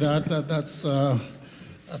to say that's a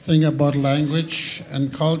thing about language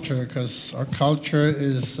and culture, because our culture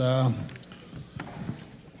is,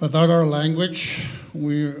 without our language,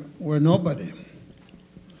 we're nobody.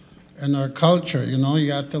 And our culture, you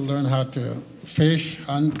have to learn how to fish,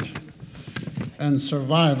 hunt, and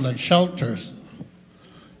survive, like shelters.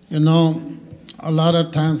 A lot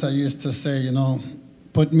of times I used to say,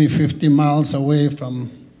 put me 50 miles away from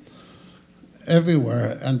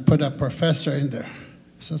everywhere and put a professor in there.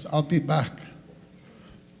 He says, "I'll be back."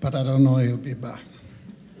 But I don't know he'll be back.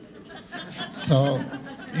 So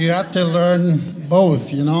you have to learn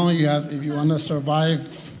both, if you want to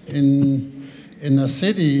survive in a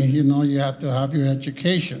city, you have to have your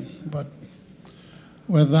education. But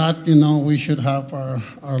with that, we should have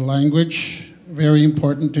our language, very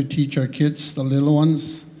important to teach our kids, the little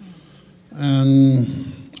ones,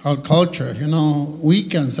 and our culture.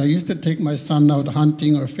 Weekends, I used to take my son out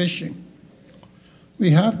hunting or fishing. We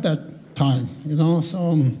have that time,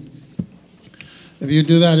 so if you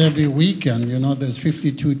do that every weekend, there's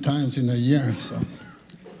 52 times in a year. So,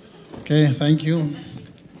 okay, thank you.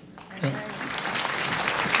 Okay.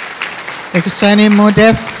 Thank you, Sani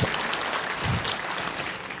Modest.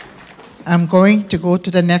 I'm going to go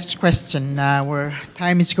to the next question. Our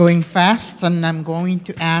time is going fast, and I'm going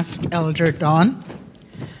to ask Elder Don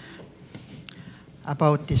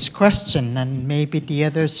about this question, and maybe the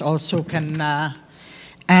others also can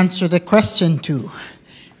answer the question too.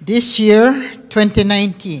 This year,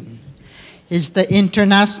 2019, is the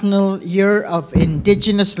International Year of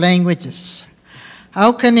Indigenous Languages.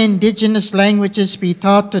 How can Indigenous languages be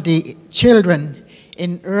taught to the children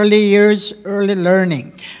in early years, early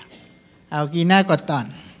learning? Ang ginagawa.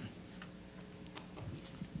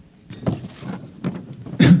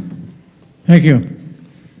 Thank you.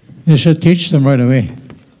 You should teach them right away.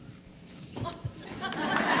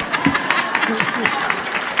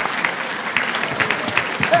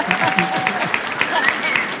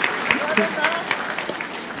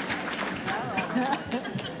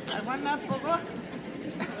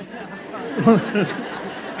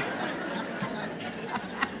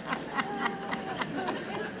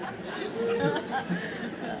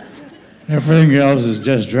 Everything else is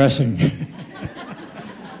just dressing.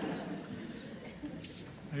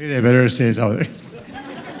 They better say something.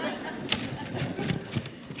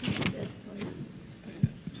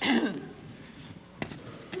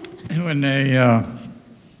 When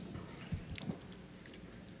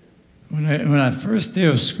I first day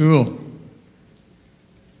of school,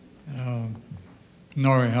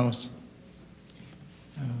 Norrie House,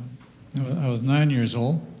 I was 9 years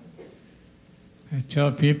old. I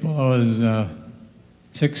tell people I was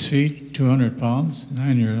 6 feet, 200 pounds,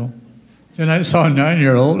 9-year-old. Then I saw a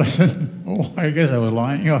 9-year-old. I said, "Oh, I guess I was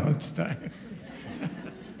lying all this time."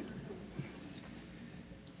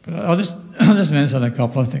 But I'll just mention a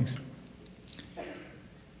couple of things.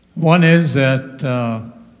 One is that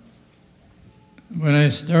when I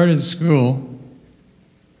started school,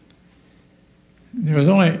 there was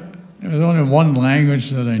only one language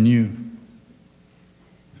that I knew,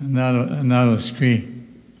 and that was Cree.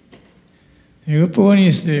 That's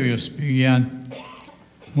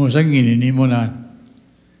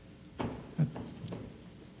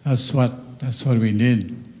what we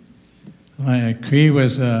did. Cree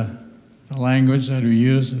was the language that we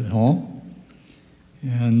used at home,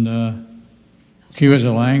 and Cree was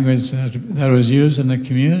a language that was used in the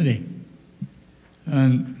community.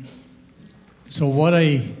 And so what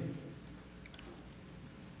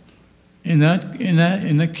in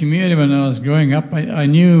the community when I was growing up, I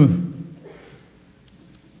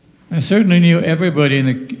certainly knew everybody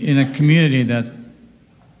in a community that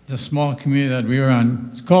the small community that we were on.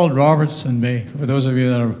 It's called Robertson Bay. For those of you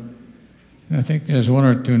that are, I think there's one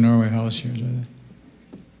or two Norway House here.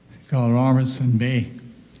 It's called Robertson Bay.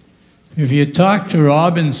 If you talk to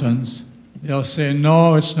Robinsons, they'll say,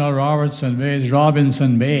 no, it's not Robertson Bay, it's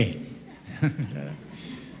Robinson Bay.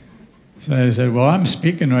 So I said, well, I'm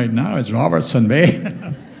speaking right now, it's Robertson Bay.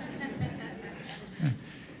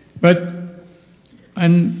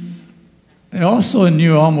 And I also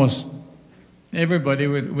knew almost everybody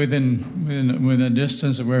within a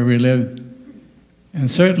distance of where we lived. And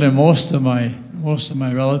certainly most of my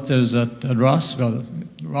relatives at Rossville.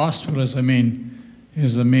 Rossville is the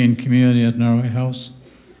main community at Norway House.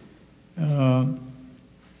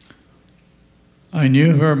 I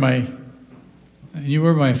knew where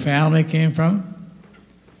my family came from.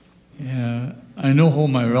 I know who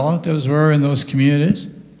my relatives were in those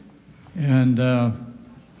communities, and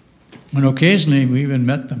occasionally we even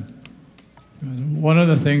met them. One of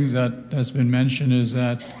the things that's been mentioned is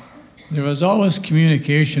that there was always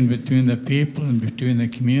communication between the people and between the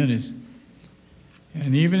communities.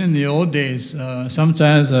 And even in the old days,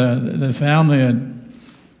 sometimes the family had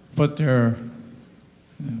put their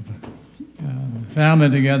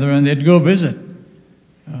family together and they'd go visit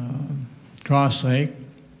Cross Lake,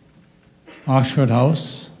 Oxford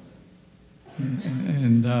House,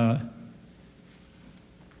 and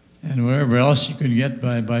wherever else you could get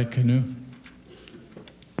by canoe.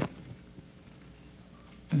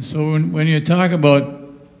 And so when you talk about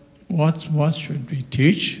what should we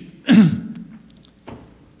teach,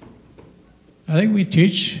 I think we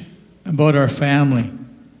teach about our family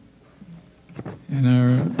and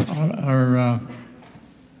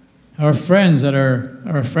our friends and our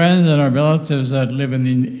relatives that live in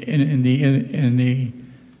the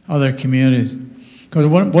other communities. Because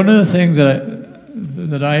one of the things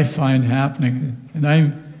that I find happening, and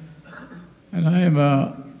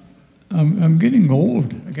I'm getting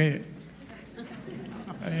old. Okay.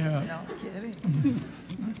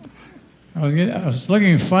 I was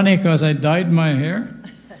looking funny because I dyed my hair.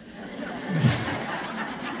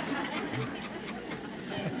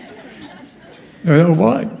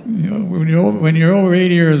 What? You know, when you're over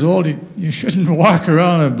 80 years old, you shouldn't walk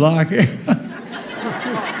around with black hair.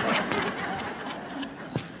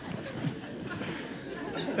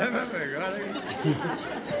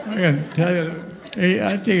 I can tell you,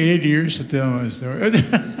 I take 80 years to tell my story.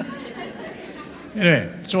 Anyway,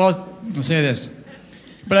 so I'll say this.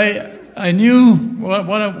 But I knew what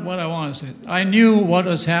I want to say. I knew what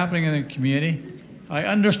was happening in the community. I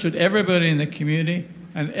understood everybody in the community,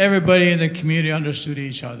 and everybody in the community understood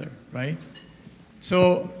each other, right?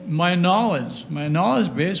 So my knowledge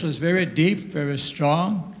base was very deep, very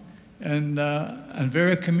strong, and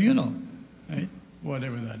very communal, right?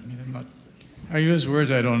 Whatever that means. I use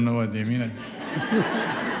words I don't know what they mean.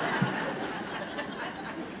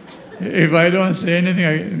 If I don't say anything,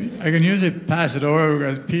 I can usually pass it over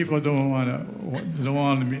because people don't want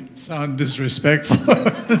to sound disrespectful.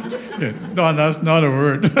 No, that's not a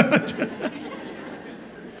word.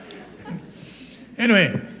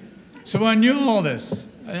 Anyway, so I knew all this.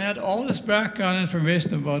 I had all this background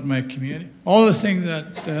information about my community, all those things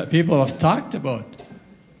that people have talked about.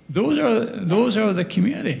 Those are the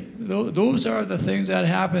community. Those are the things that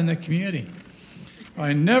happen in the community.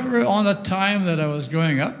 I never, on the time that I was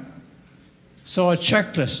growing up, saw a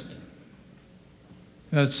checklist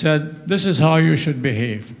that said, this is how you should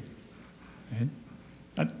behave. Right?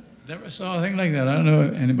 I never saw a thing like that. I don't know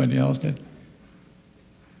if anybody else did.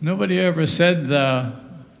 Nobody ever said,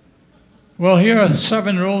 well, here are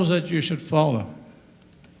 7 rules that you should follow.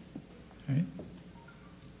 Right?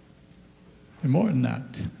 There are more than that.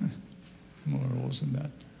 More rules than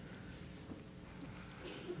that.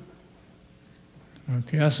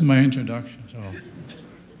 Okay, that's my introduction. So.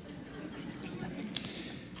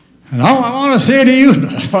 And now I want to say to you,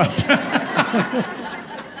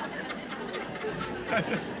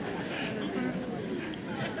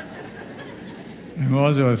 I'm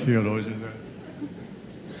also a theologian.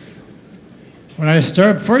 When I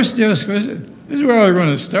start, first day of school, this is where I was going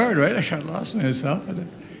to start, right? I got lost myself.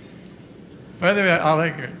 By the way, I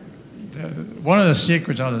like it. One of the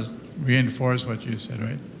secrets, I'll just reinforce what you said,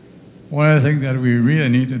 right? One of the things that we really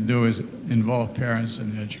need to do is involve parents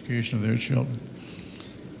in the education of their children.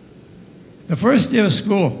 The first day of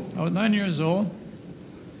school, I was 9 years old.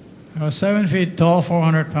 I was 7 feet tall,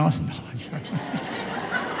 400 pounds. No,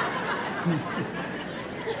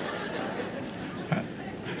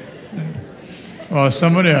 well,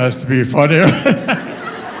 somebody has to be funny.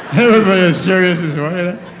 Everybody is serious as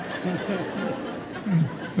well.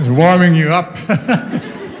 It's warming you up.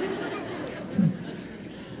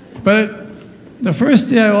 But the first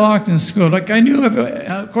day I walked in school, like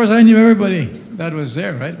of course I knew everybody that was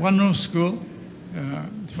there, right? One room school.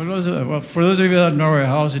 For those of you that know our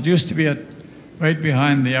house, it used to be right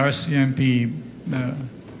behind the RCMP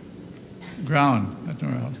ground at our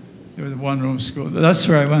house. There was a one room school. That's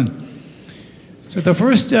where I went. So the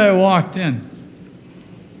first day I walked in,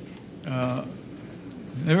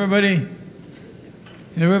 everybody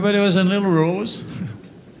was in little rows,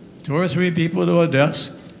 2 or 3 people to a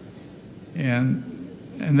desk, and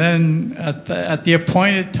then at the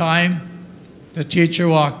appointed time, the teacher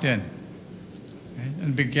walked in, right,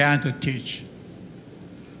 and began to teach.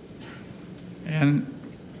 And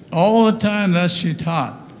all the time that she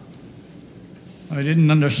taught, I didn't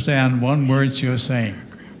understand one word she was saying,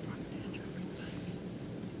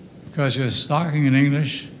 because she was talking in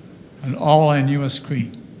English, and all I knew was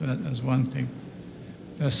Cree. That's one thing.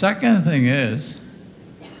 The second thing is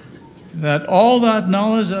that all that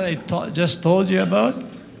knowledge that I just told you about,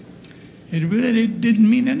 it really didn't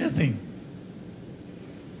mean anything.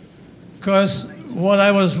 Because what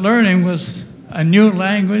I was learning was a new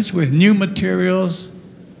language with new materials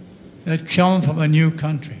that come from a new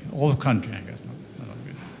country, old country, I guess.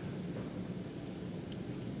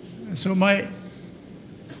 So one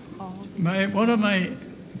of my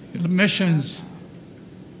missions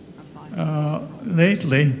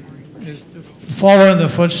lately is to follow in the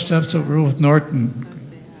footsteps of Ruth Norton.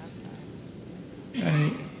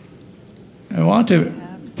 I want to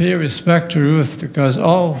pay respect to Ruth because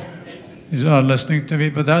he's not listening to me,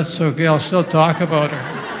 but that's okay. I'll still talk about her.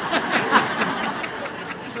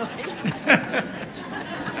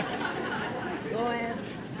 Go ahead.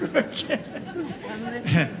 Okay.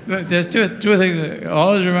 There's two things I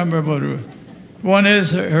always remember about Ruth. One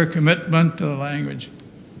is her commitment to the language,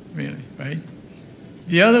 really, right?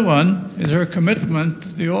 The other one is her commitment to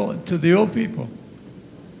the old people.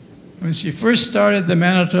 When she first started the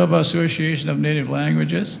Manitoba Association of Native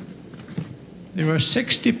Languages, there were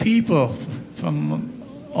 60 people from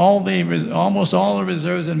almost all the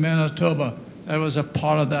reserves in Manitoba that was a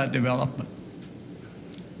part of that development.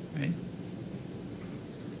 Right?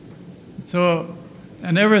 So,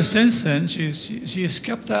 and ever since then, she's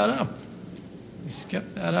kept that up. She's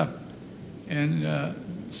kept that up. And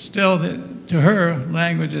still, to her,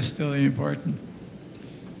 language is still important.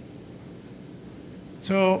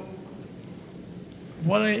 So,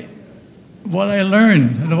 what I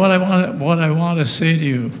learned and what I want to say to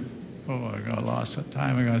you. Oh, I got lost of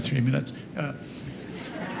time. I got 3 minutes.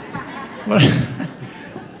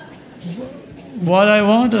 What I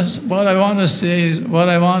want to say is, what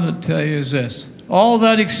I want to tell you is this: all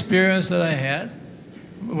that experience that I had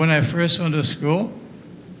when I first went to school,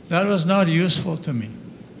 that was not useful to me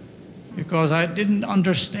because I didn't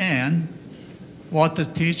understand what the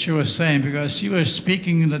teacher was saying because she was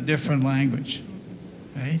speaking in a different language,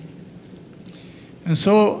 right? And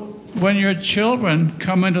so when your children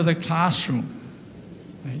come into the classroom,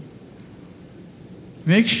 right,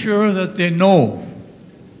 make sure that they know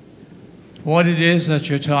what it is that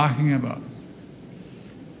you're talking about.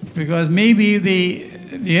 Because maybe the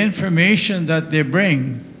information that they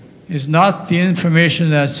bring is not the information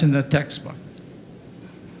that's in the textbook.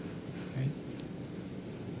 Right?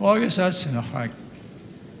 Well, I guess that's enough.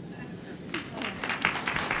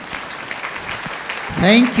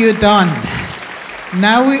 Thank you, Don.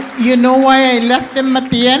 Now you know why I left them at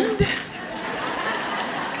the end?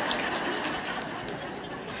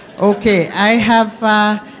 Okay, I have,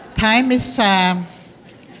 time is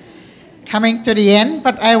coming to the end,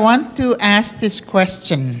 but I want to ask this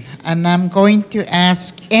question, and I'm going to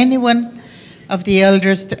ask any one of the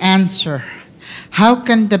elders to answer. How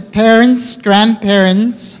can the parents,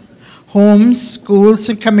 grandparents, homes, schools,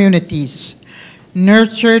 and communities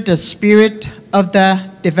nurture the spirit of the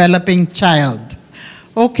developing child?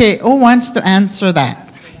 Okay, who wants to answer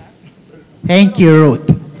that? Thank you, Ruth.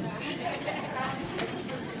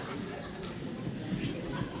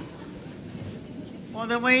 Well,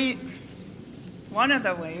 one of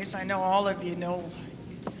the ways, I know all of you know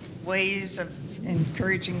ways of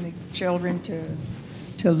encouraging the children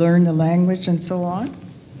to learn the language and so on.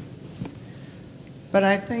 But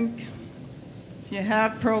I think if you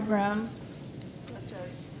have programs such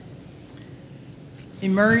as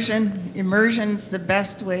immersion's the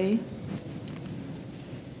best way,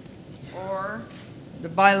 or the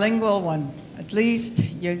bilingual one. At least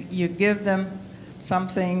you give them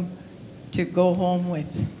something to go home with.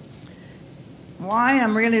 Why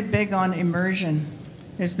I'm really big on immersion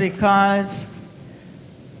is because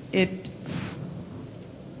you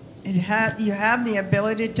have the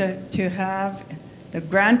ability to have the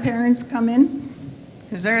grandparents come in,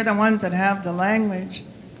 because they're the ones that have the language,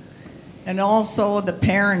 and also the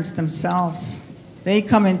parents themselves. They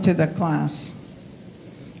come into the class,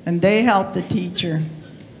 and they help the teacher.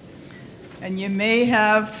 And you may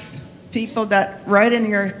have people that right in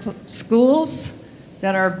your schools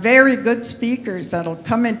that are very good speakers that'll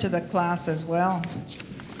come into the class as well,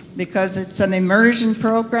 because it's an immersion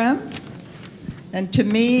program. And to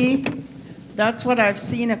me, that's what I've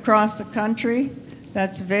seen across the country.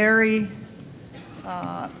 That's very,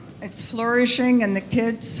 it's flourishing, and the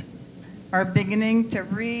kids are beginning to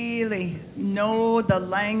really know the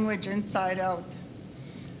language inside out.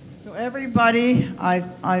 So everybody,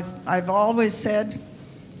 I've always said,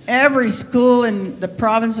 every school in the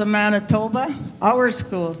province of Manitoba, our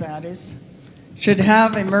schools that is, should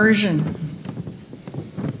have immersion.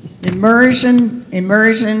 Immersion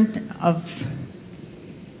of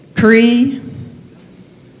Cree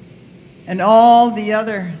and all the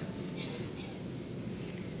other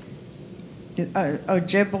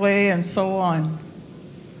Ojibwe and so on.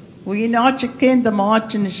 We not chicken the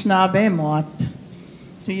mot in the mot.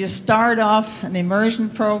 So you start off an immersion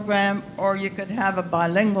program, or you could have a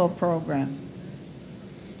bilingual program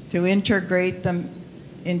to integrate them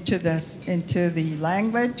into the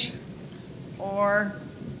language, or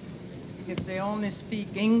if they only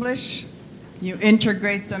speak English, you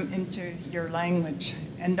integrate them into your language.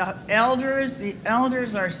 And the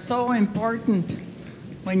elders are so important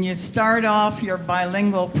when you start off your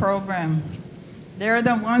bilingual program. They're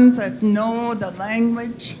the ones that know the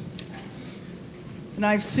language. And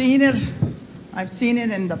I've seen it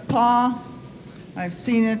in the Paw, I've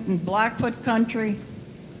seen it in Blackfoot country,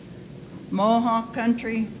 Mohawk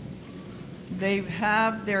country. They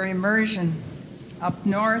have their immersion. Up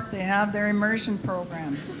north, they have their immersion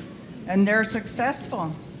programs, and they're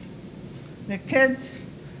successful. The kids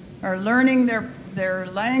are learning their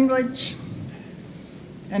language,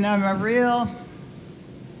 and I'm a real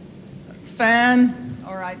fan,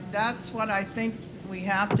 that's what I think we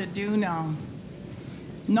have to do now.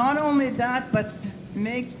 Not only that, but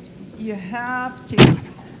you have to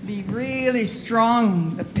be really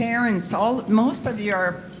strong. The parents, most of you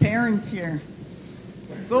are parents here.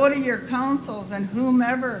 Go to your councils and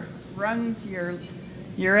whomever runs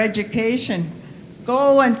your education.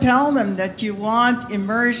 Go and tell them that you want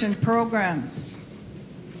immersion programs.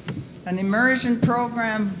 An immersion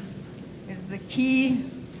program is the key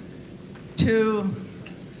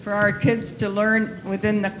for our kids to learn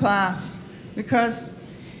within the class, because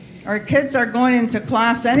our kids are going into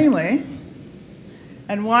class anyway,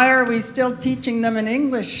 and why are we still teaching them in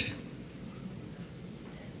English?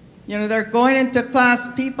 You know, they're going into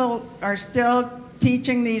class, people are still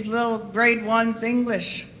teaching these little grade 1s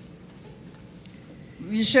English.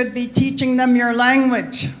 You should be teaching them your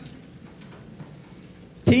language.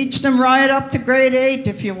 Teach them right up to grade 8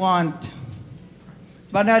 if you want.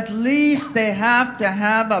 But at least they have to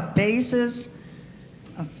have a basis,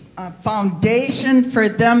 a foundation for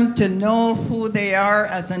them to know who they are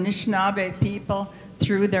as Anishinaabe people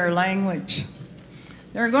through their language.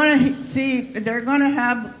 They're going to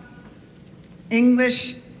have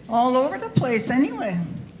English all over the place anyway.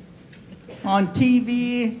 On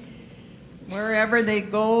TV, wherever they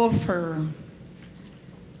go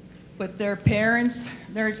with their parents,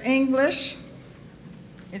 there's English.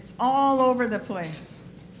 It's all over the place.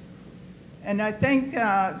 And I think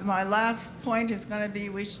my last point is going to be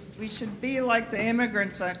we should be like the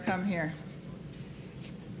immigrants that come here.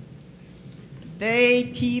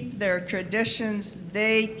 They keep their traditions,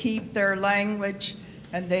 they keep their language,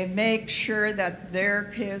 and they make sure that their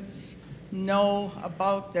kids know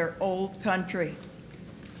about their old country.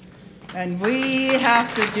 And we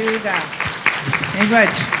have to do that.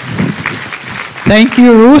 Thank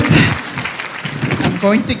you, Ruth. I'm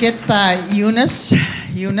going to get Eunice.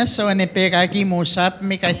 Eunice, so I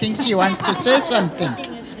think she wants to say something.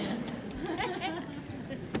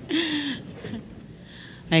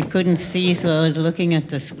 I couldn't see, so I was looking at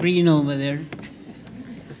the screen over there.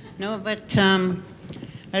 No, but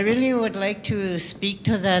I really would like to speak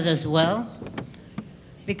to that as well,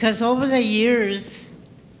 because over the years,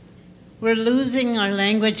 we're losing our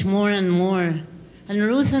language more and more. And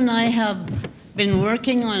Ruth and I have been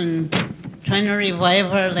working on trying to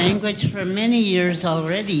revive our language for many years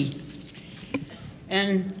already.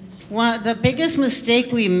 And the biggest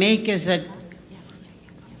mistake we make is that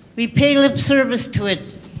we pay lip service to it,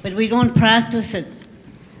 but we don't practice it.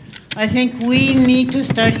 I think we need to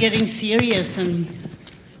start getting serious and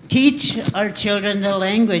teach our children the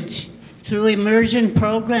language through immersion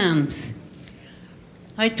programs.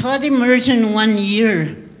 I taught immersion 1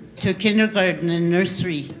 year to kindergarten and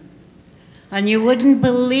nursery. And you wouldn't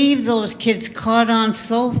believe those kids caught on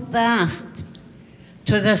so fast.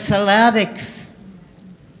 to the syllabics.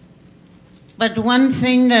 But one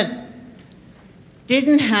thing that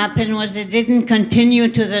didn't happen was it didn't continue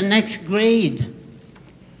to the next grade.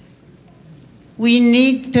 We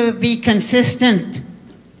need to be consistent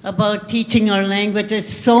about teaching our language.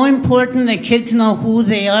 It's so important that kids know who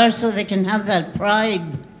they are so they can have that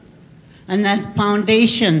pride and that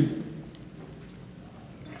foundation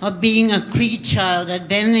of being a Cree child, a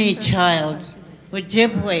Dene child,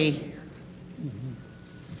 Ojibwe.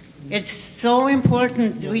 It's so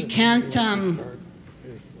important. We can't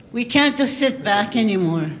just sit back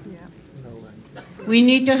anymore. We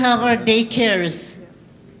need to have our daycares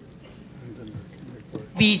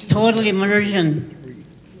be total immersion.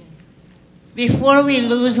 Before we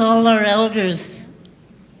lose all our elders,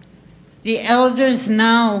 the elders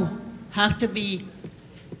now have to be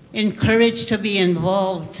encouraged to be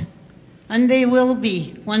involved, and they will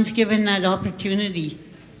be once given that opportunity.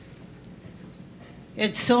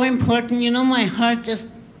 It's so important. You know, my heart just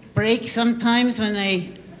breaks sometimes when I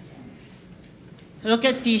look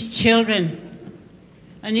at these children,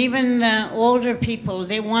 and even the older people.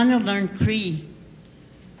 They want to learn Cree.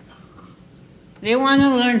 They want to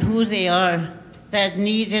learn who they are. That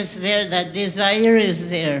need is there, that desire is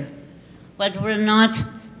there, but we're not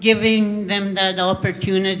giving them that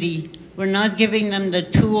opportunity. We're not giving them the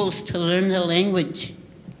tools to learn the language.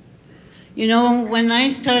 You know, when I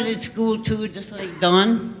started school too, just like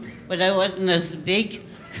Don, but I wasn't as big.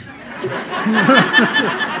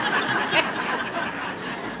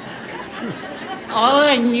 All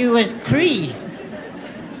I knew was Cree.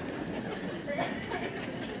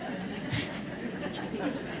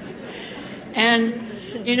 And,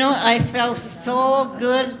 you know, I felt so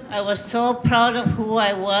good. I was so proud of who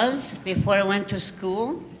I was before I went to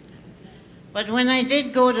school. But when I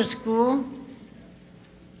did go to school,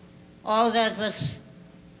 all that was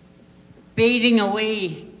fading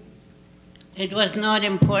away. It was not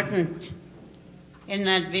important in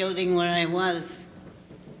that building where I was.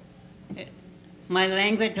 My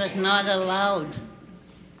language was not allowed.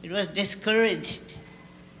 It was discouraged.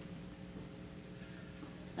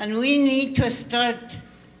 And we need to start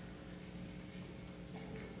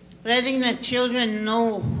letting the children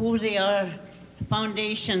know who they are, the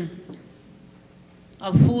foundation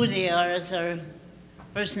of who they are as our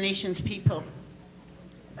First Nations people.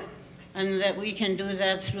 And that we can do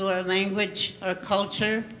that through our language, our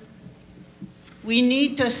culture. We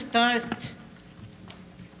need to start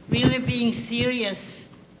really being serious.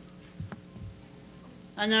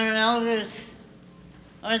 And our elders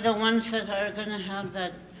are the ones that are going to have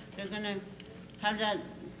that. They're going to have that.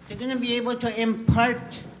 They're going to be able to impart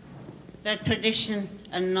that tradition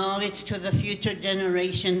and knowledge to the future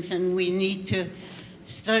generations, and we need to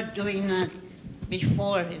start doing that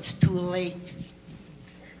before it's too late.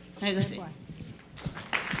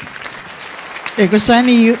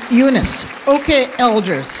 Eunice. Okay,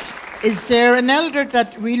 elders. Is there an elder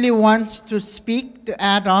that really wants to speak, to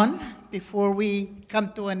add on before we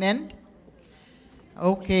come to an end?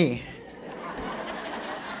 Okay.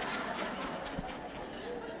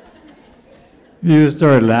 You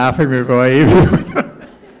started laughing before I even.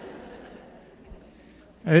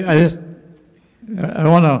 I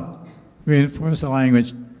want to reinforce the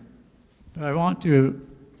language, but I want to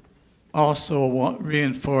also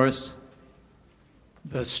reinforce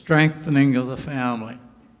the strengthening of the family.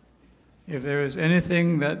 If there is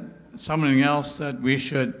something else that we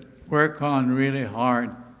should work on really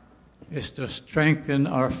hard, is to strengthen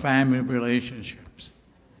our family relationships.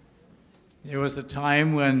 There was a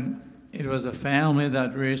time when it was a family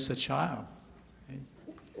that raised a child.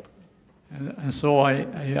 And so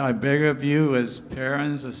I beg of you as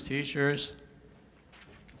parents, as teachers,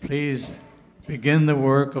 please begin the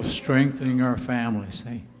work of strengthening our families.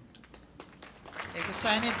 Okay, go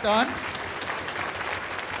sign it, Don. We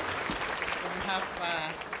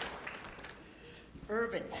have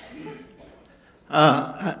Irvin.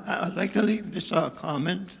 I'd like to leave this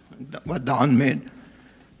comment, what Don made.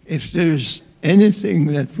 If there's anything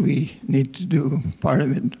that we need to do, part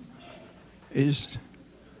of it is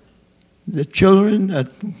the children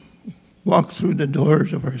that walk through the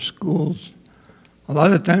doors of our schools. A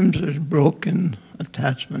lot of times there's broken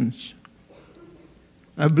attachments.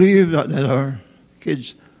 I believe that our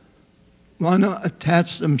kids want to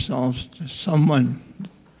attach themselves to someone.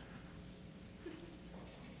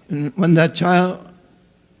 And when that child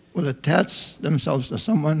will attach themselves to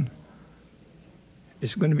someone,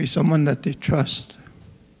 it's going to be someone that they trust.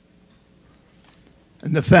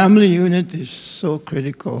 And the family unit is so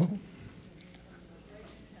critical.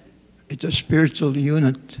 It's a spiritual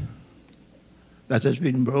unit that has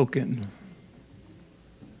been broken.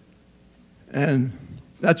 And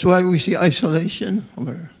That's why we see isolation of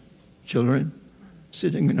our children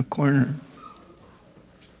sitting in a corner.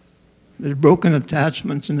 There's broken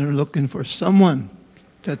attachments and they're looking for someone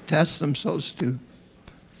to attach themselves to.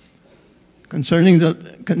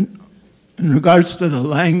 In regards to the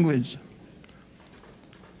language,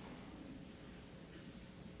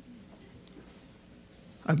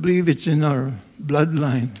 I believe it's in our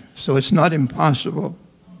bloodline, so it's not impossible.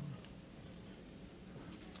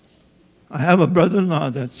 I have a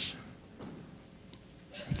brother-in-law that's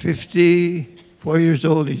 54 years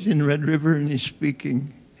old. He's in Red River and he's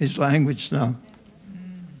speaking his language now.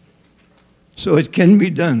 So it can be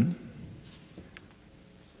done.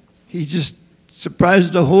 He just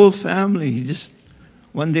surprised the whole family.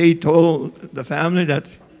 One day he told the family that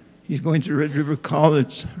he's going to Red River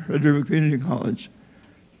College, Red River Community College.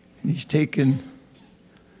 And he's taken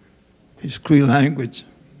his Cree language.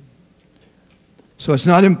 So it's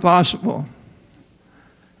not impossible.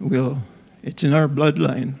 It's in our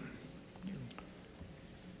bloodline.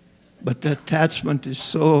 But the attachment is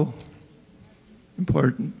so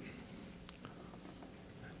important.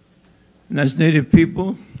 And as Native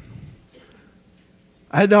people,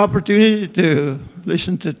 I had the opportunity to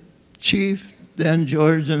listen to Chief Dan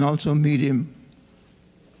George and also meet him.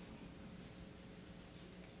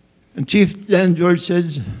 And Chief Dan George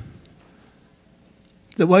said,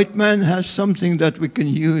 the white man has something that we can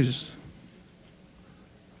use.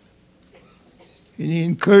 And he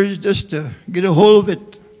encouraged us to get a hold of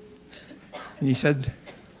it. And he said,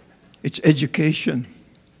 it's education.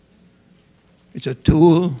 It's a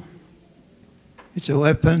tool. It's a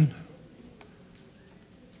weapon.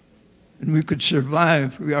 And we could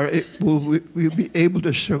survive. We'll be able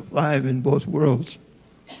to survive in both worlds.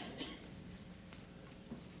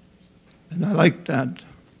 And I like that.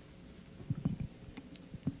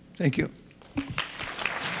 Thank you.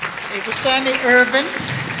 Ekusani Irvin.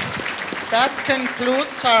 That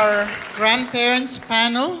concludes our grandparents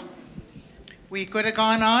panel. We could have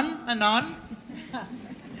gone on and on.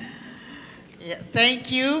 Yeah,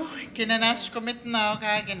 thank you. Kinanas komit na o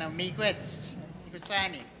kagina. Miigwets.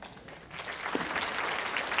 Ekusani.